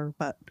house or whatever.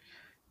 But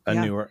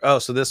newer.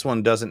 So this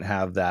one doesn't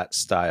have that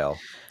style.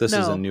 This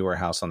is a newer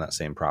house on that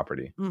same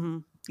property. Mm-hmm.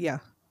 Yeah.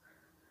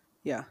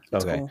 Yeah.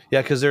 Okay. Cool.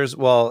 Yeah, because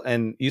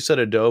and you said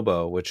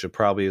adobo, which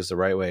probably is the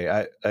right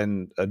way.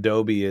 And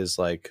adobe is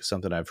like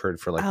something I've heard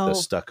for like the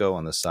stucco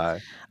on the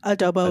side.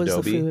 Adobo is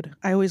the food.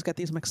 I always get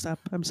these mixed up.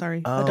 I'm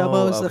sorry. Oh,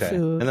 adobo is the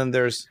food. And then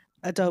there's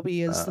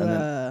adobe is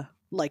the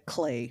like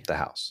clay. The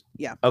house.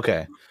 Yeah.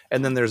 Okay.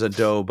 And then there's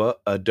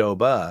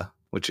adoba,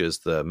 which is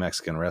the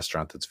Mexican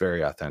restaurant that's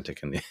very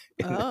authentic in the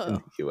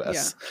U.S.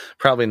 Yeah.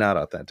 Probably not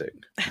authentic.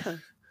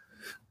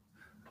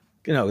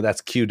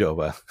 That's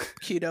Qdoba.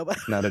 Qdoba.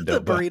 Not Adoba.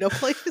 The burrito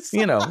place.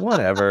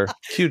 Whatever.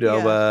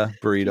 Qdoba,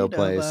 burrito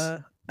place.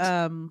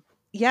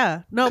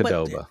 Yeah. No,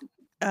 Qdoba.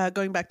 But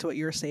going back to what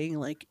you were saying,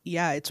 like,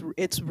 yeah,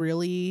 it's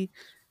really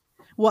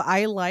what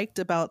I liked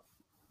about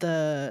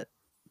the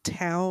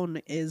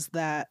town is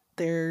that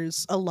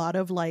there's a lot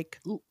of like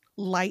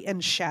light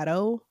and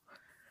shadow,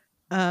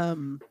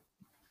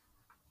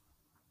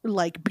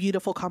 like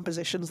beautiful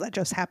compositions that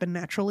just happen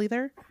naturally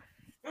there.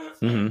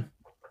 Mm-hmm.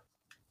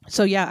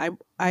 So yeah,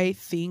 I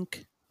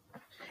think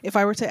if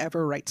I were to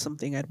ever write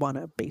something, I'd want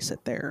to base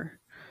it there,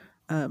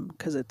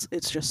 because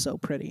it's just so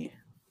pretty.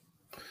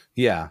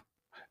 Yeah,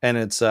 and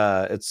it's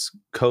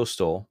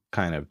coastal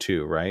kind of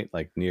too, right?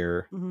 Like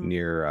near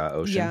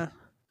ocean. Yeah,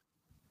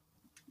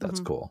 that's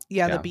cool.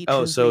 Yeah, the beach.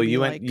 Oh, so you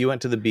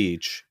went to the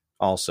beach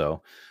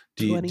also.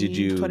 Did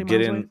you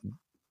get in? Away?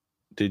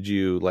 Did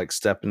you like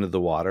step into the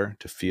water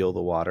to feel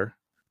the water?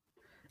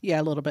 Yeah,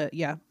 a little bit.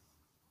 Yeah,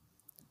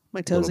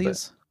 my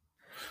toesies.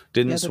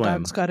 Didn't swim. The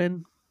dogs got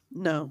in.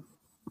 No,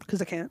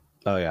 because I can't.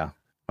 Oh yeah,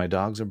 my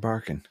dogs are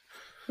barking.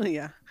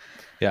 Yeah.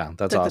 Yeah,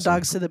 that's Took awesome. The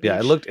dogs to the beach.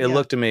 Yeah, it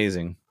looked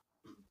amazing.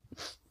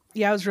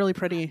 Yeah, it was really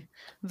pretty.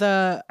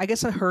 I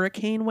guess a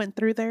hurricane went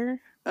through there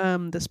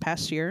this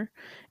past year,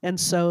 and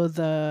so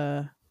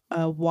the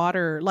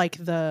water, like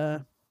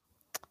the,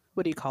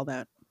 what do you call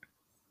that?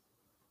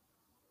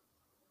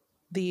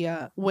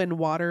 The when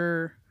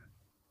water.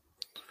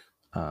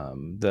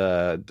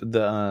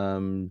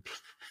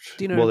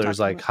 Do you know there's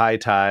like about? High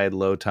tide,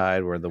 low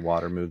tide, where the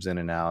water moves in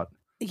and out.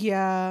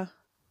 Yeah,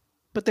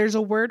 but there's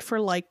a word for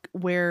like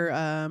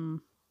where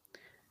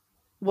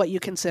what you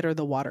consider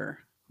the water,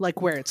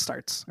 like where it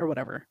starts or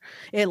whatever.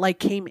 It like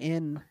came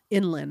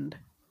inland.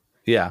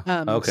 Yeah.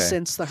 Okay.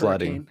 Since the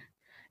flooding. Hurricane.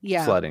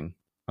 Yeah. Flooding.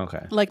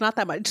 Okay. Like not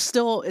that much. It's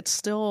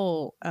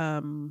still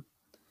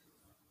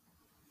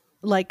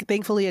like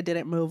thankfully it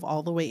didn't move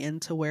all the way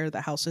into where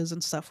the houses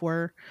and stuff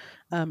were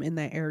in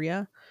that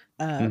area.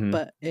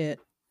 But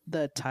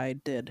the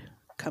tide did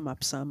come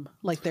up some.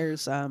 Like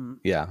there's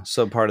Yeah,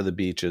 so part of the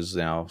beach is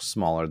now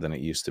smaller than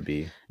it used to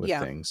be with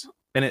Yeah. things.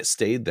 And it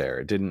stayed there.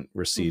 It didn't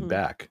recede Mhm.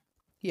 back.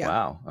 Yeah.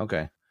 Wow.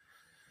 Okay.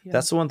 Yeah.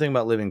 That's the one thing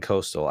about living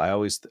coastal. I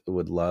always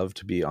would love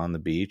to be on the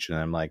beach, and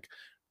I'm like,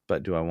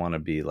 but do I want to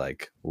be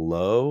like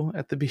low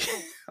at the beach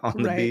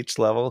on the Right. beach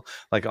level,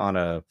 like on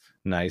a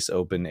nice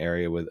open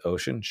area with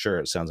ocean? Sure,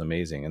 it sounds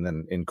amazing. And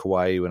then in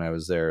Kauai, when I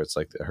was there, it's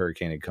like the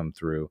hurricane had come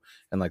through,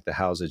 and like the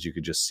houses, you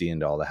could just see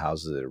into all the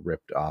houses that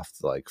ripped off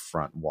the like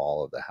front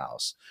wall of the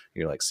house.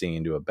 You're like seeing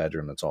into a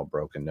bedroom that's all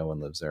broken. No one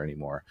lives there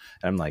anymore.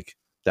 And I'm like,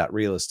 that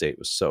real estate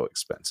was so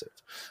expensive.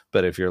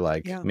 But if you're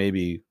like Yeah.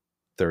 maybe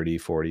 30,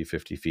 40,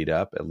 50 feet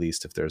up, at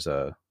least if there's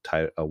a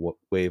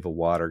wave of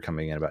water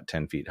coming in about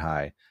 10 feet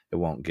high, it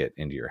won't get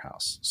into your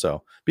house.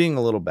 So being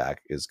a little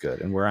back is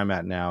good. And where I'm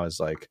at now is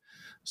like,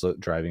 so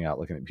driving out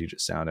looking at Puget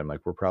Sound, I'm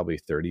like, we're probably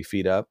 30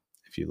 feet up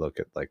if you look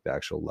at like the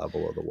actual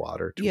level of the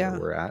water to Yeah. where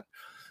we're at.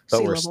 But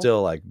Sea we're level.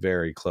 still like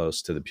very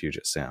close to the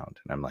Puget Sound.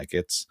 And I'm like,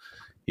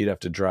 you'd have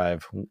to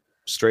drive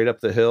straight up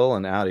the hill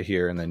and out of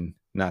here and then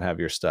not have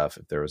your stuff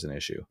if there was an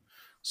issue.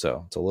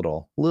 So it's a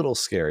little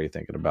scary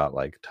thinking about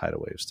like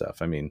tidal wave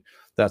stuff. I mean,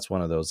 that's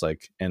one of those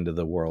like end of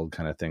the world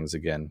kind of things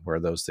again, where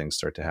those things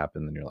start to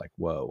happen. Then you're like,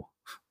 whoa.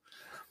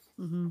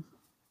 Mm-hmm.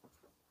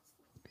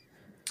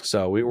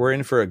 So we're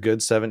in for a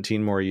good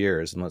 17 more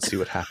years, and let's see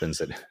what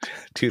happens at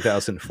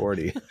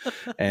 2040.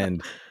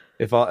 And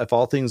if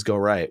all things go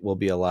right, we'll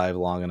be alive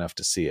long enough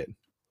to see it.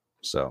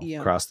 So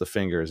Yeah. cross the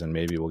fingers, and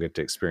maybe we'll get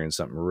to experience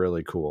something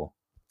really cool.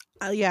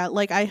 Yeah,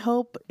 like I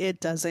hope it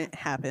doesn't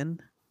happen,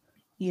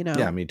 you know.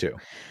 Yeah, me too.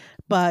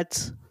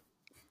 But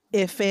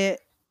if it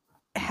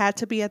had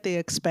to be at the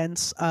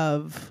expense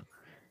of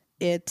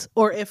it,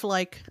 or if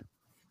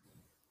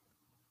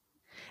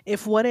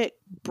what it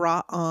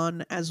brought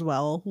on as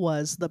well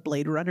was the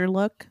Blade Runner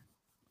look,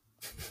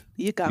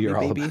 you got You're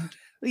me, all baby. about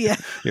Yeah.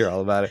 You're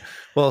all about it.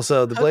 Well,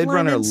 so the Blade Hook, line,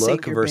 Runner and look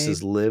sinker,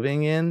 versus babe.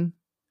 living in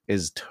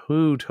is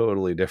two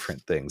totally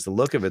different things. The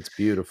look of it's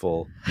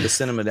beautiful, the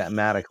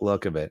cinematic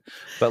look of it.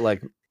 But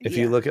like if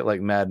you Yeah. look at like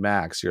Mad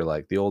Max, you're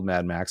like the old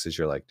Mad Maxes,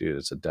 you're like, dude,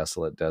 it's a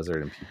desolate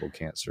desert and people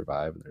can't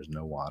survive and there's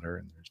no water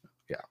and there's no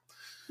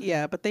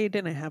Yeah, but they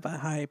didn't have a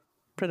high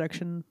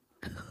production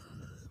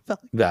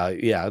value.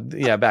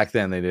 Yeah, back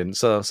then they didn't.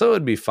 So it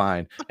would be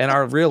fine. And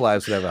our real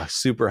lives would have a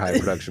super high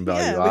production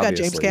value. Yeah, we got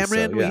obviously. James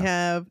Cameron. So, We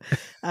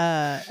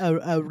yeah.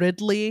 have a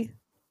Ridley.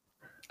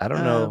 I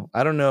don't know.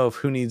 I don't know if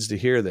who needs to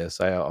hear this.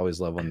 I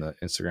always love when the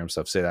Instagram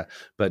stuff say that.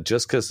 But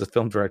just because the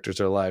film directors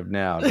are alive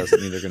now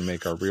doesn't mean they're going to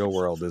make our real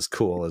world as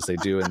cool as they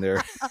do in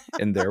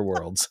their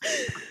worlds.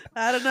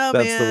 I don't know,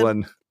 That's man. the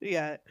one.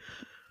 Yeah.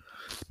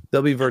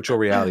 There'll be virtual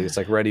reality. It's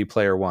like Ready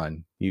Player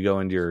One. You go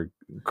into your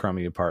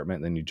crummy apartment,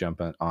 and then you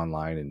jump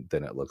online, and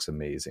then it looks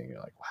amazing. You're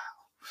like,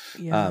 wow.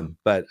 Yeah.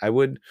 But I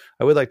would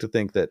like to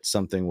think that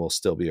something will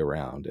still be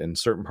around, and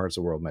certain parts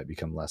of the world might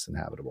become less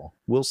inhabitable.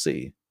 We'll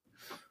see.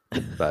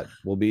 But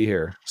we'll be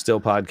here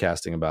still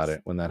podcasting about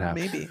it when that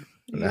happens. Maybe.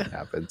 When Yeah. that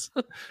happens.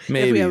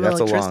 Maybe have that's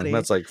electricity.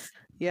 that's like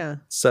Yeah.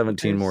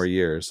 17 more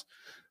years.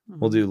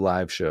 We'll Mhm. do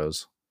live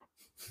shows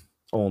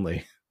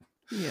only.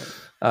 Yeah.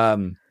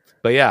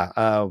 But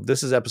yeah,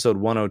 this is episode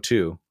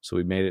 102. So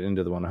we made it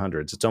into the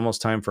 100s. It's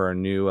almost time for our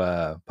new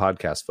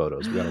podcast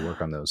photos. We got to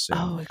work on those soon.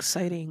 Oh,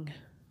 exciting.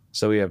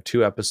 So we have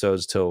 2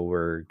 episodes till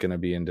we're going to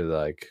be into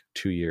like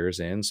 2 years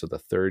in. So the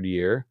 3rd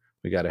year,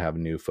 we got to have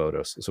new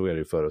photos. So we got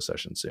to do photo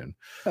session soon.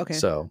 Okay.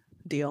 So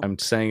Deal. I'm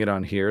saying it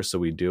on here so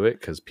we do it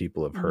because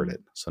people have heard Mhm.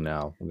 it. So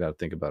now we got to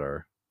think about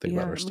our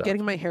I'm stuff.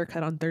 getting my hair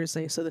cut on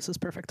Thursday, so this is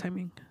perfect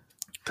timing.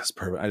 That's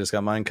perfect. I just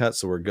got mine cut,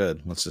 so we're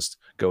good. Let's just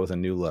go with a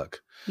new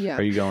look. Yeah.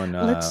 Are you going?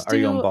 Let's Are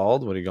you going do-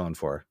 bald? What are you going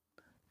for?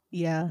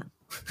 Yeah.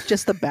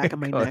 Just the back of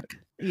my Go ahead.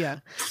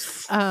 neck.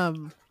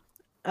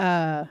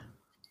 Yeah.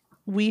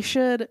 We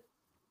should.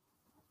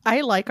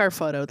 I like our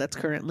photo that's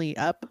currently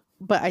up,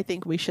 but I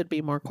think we should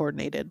be more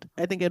coordinated.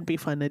 I think it'd be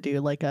fun to do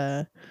like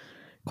a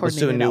Let's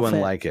coordinated do a new outfit.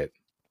 one like it.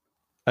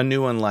 A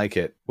new one like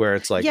it, where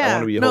it's like I yeah.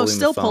 want to be no, holding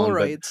still the phone,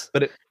 Polaroids.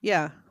 but it.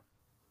 Yeah.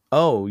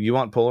 Oh, you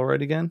want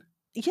Polaroid again?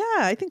 Yeah,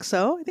 I think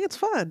so. I think it's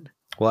fun.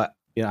 Well,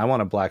 I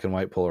want a black and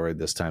white Polaroid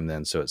this time,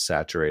 then, so it's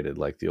saturated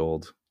like the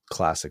old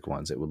classic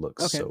ones. It would look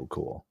Okay. so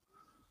cool.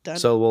 Done.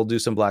 So we'll do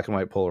some black and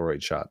white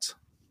Polaroid shots.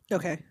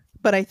 Okay.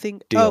 But I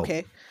think Deal.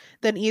 okay.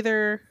 Then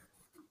either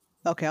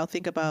I'll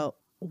think about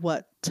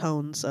what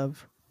tones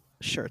of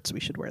shirts we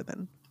should wear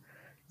then.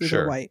 Either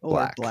Sure, white or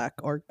black. black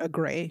or a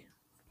gray.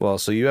 Well,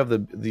 so you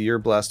have you're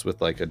blessed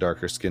with like a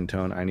darker skin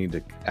tone. I need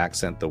to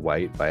accent the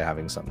white by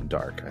having something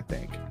dark, I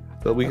think.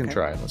 But we can Okay.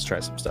 try. Let's try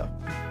some stuff.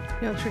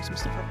 Yeah, let's try some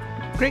stuff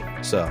out. Great.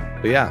 So,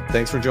 but yeah,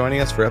 thanks for joining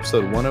us for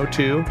episode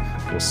 102.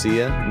 We'll see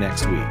you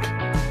next week.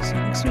 See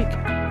you next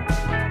week.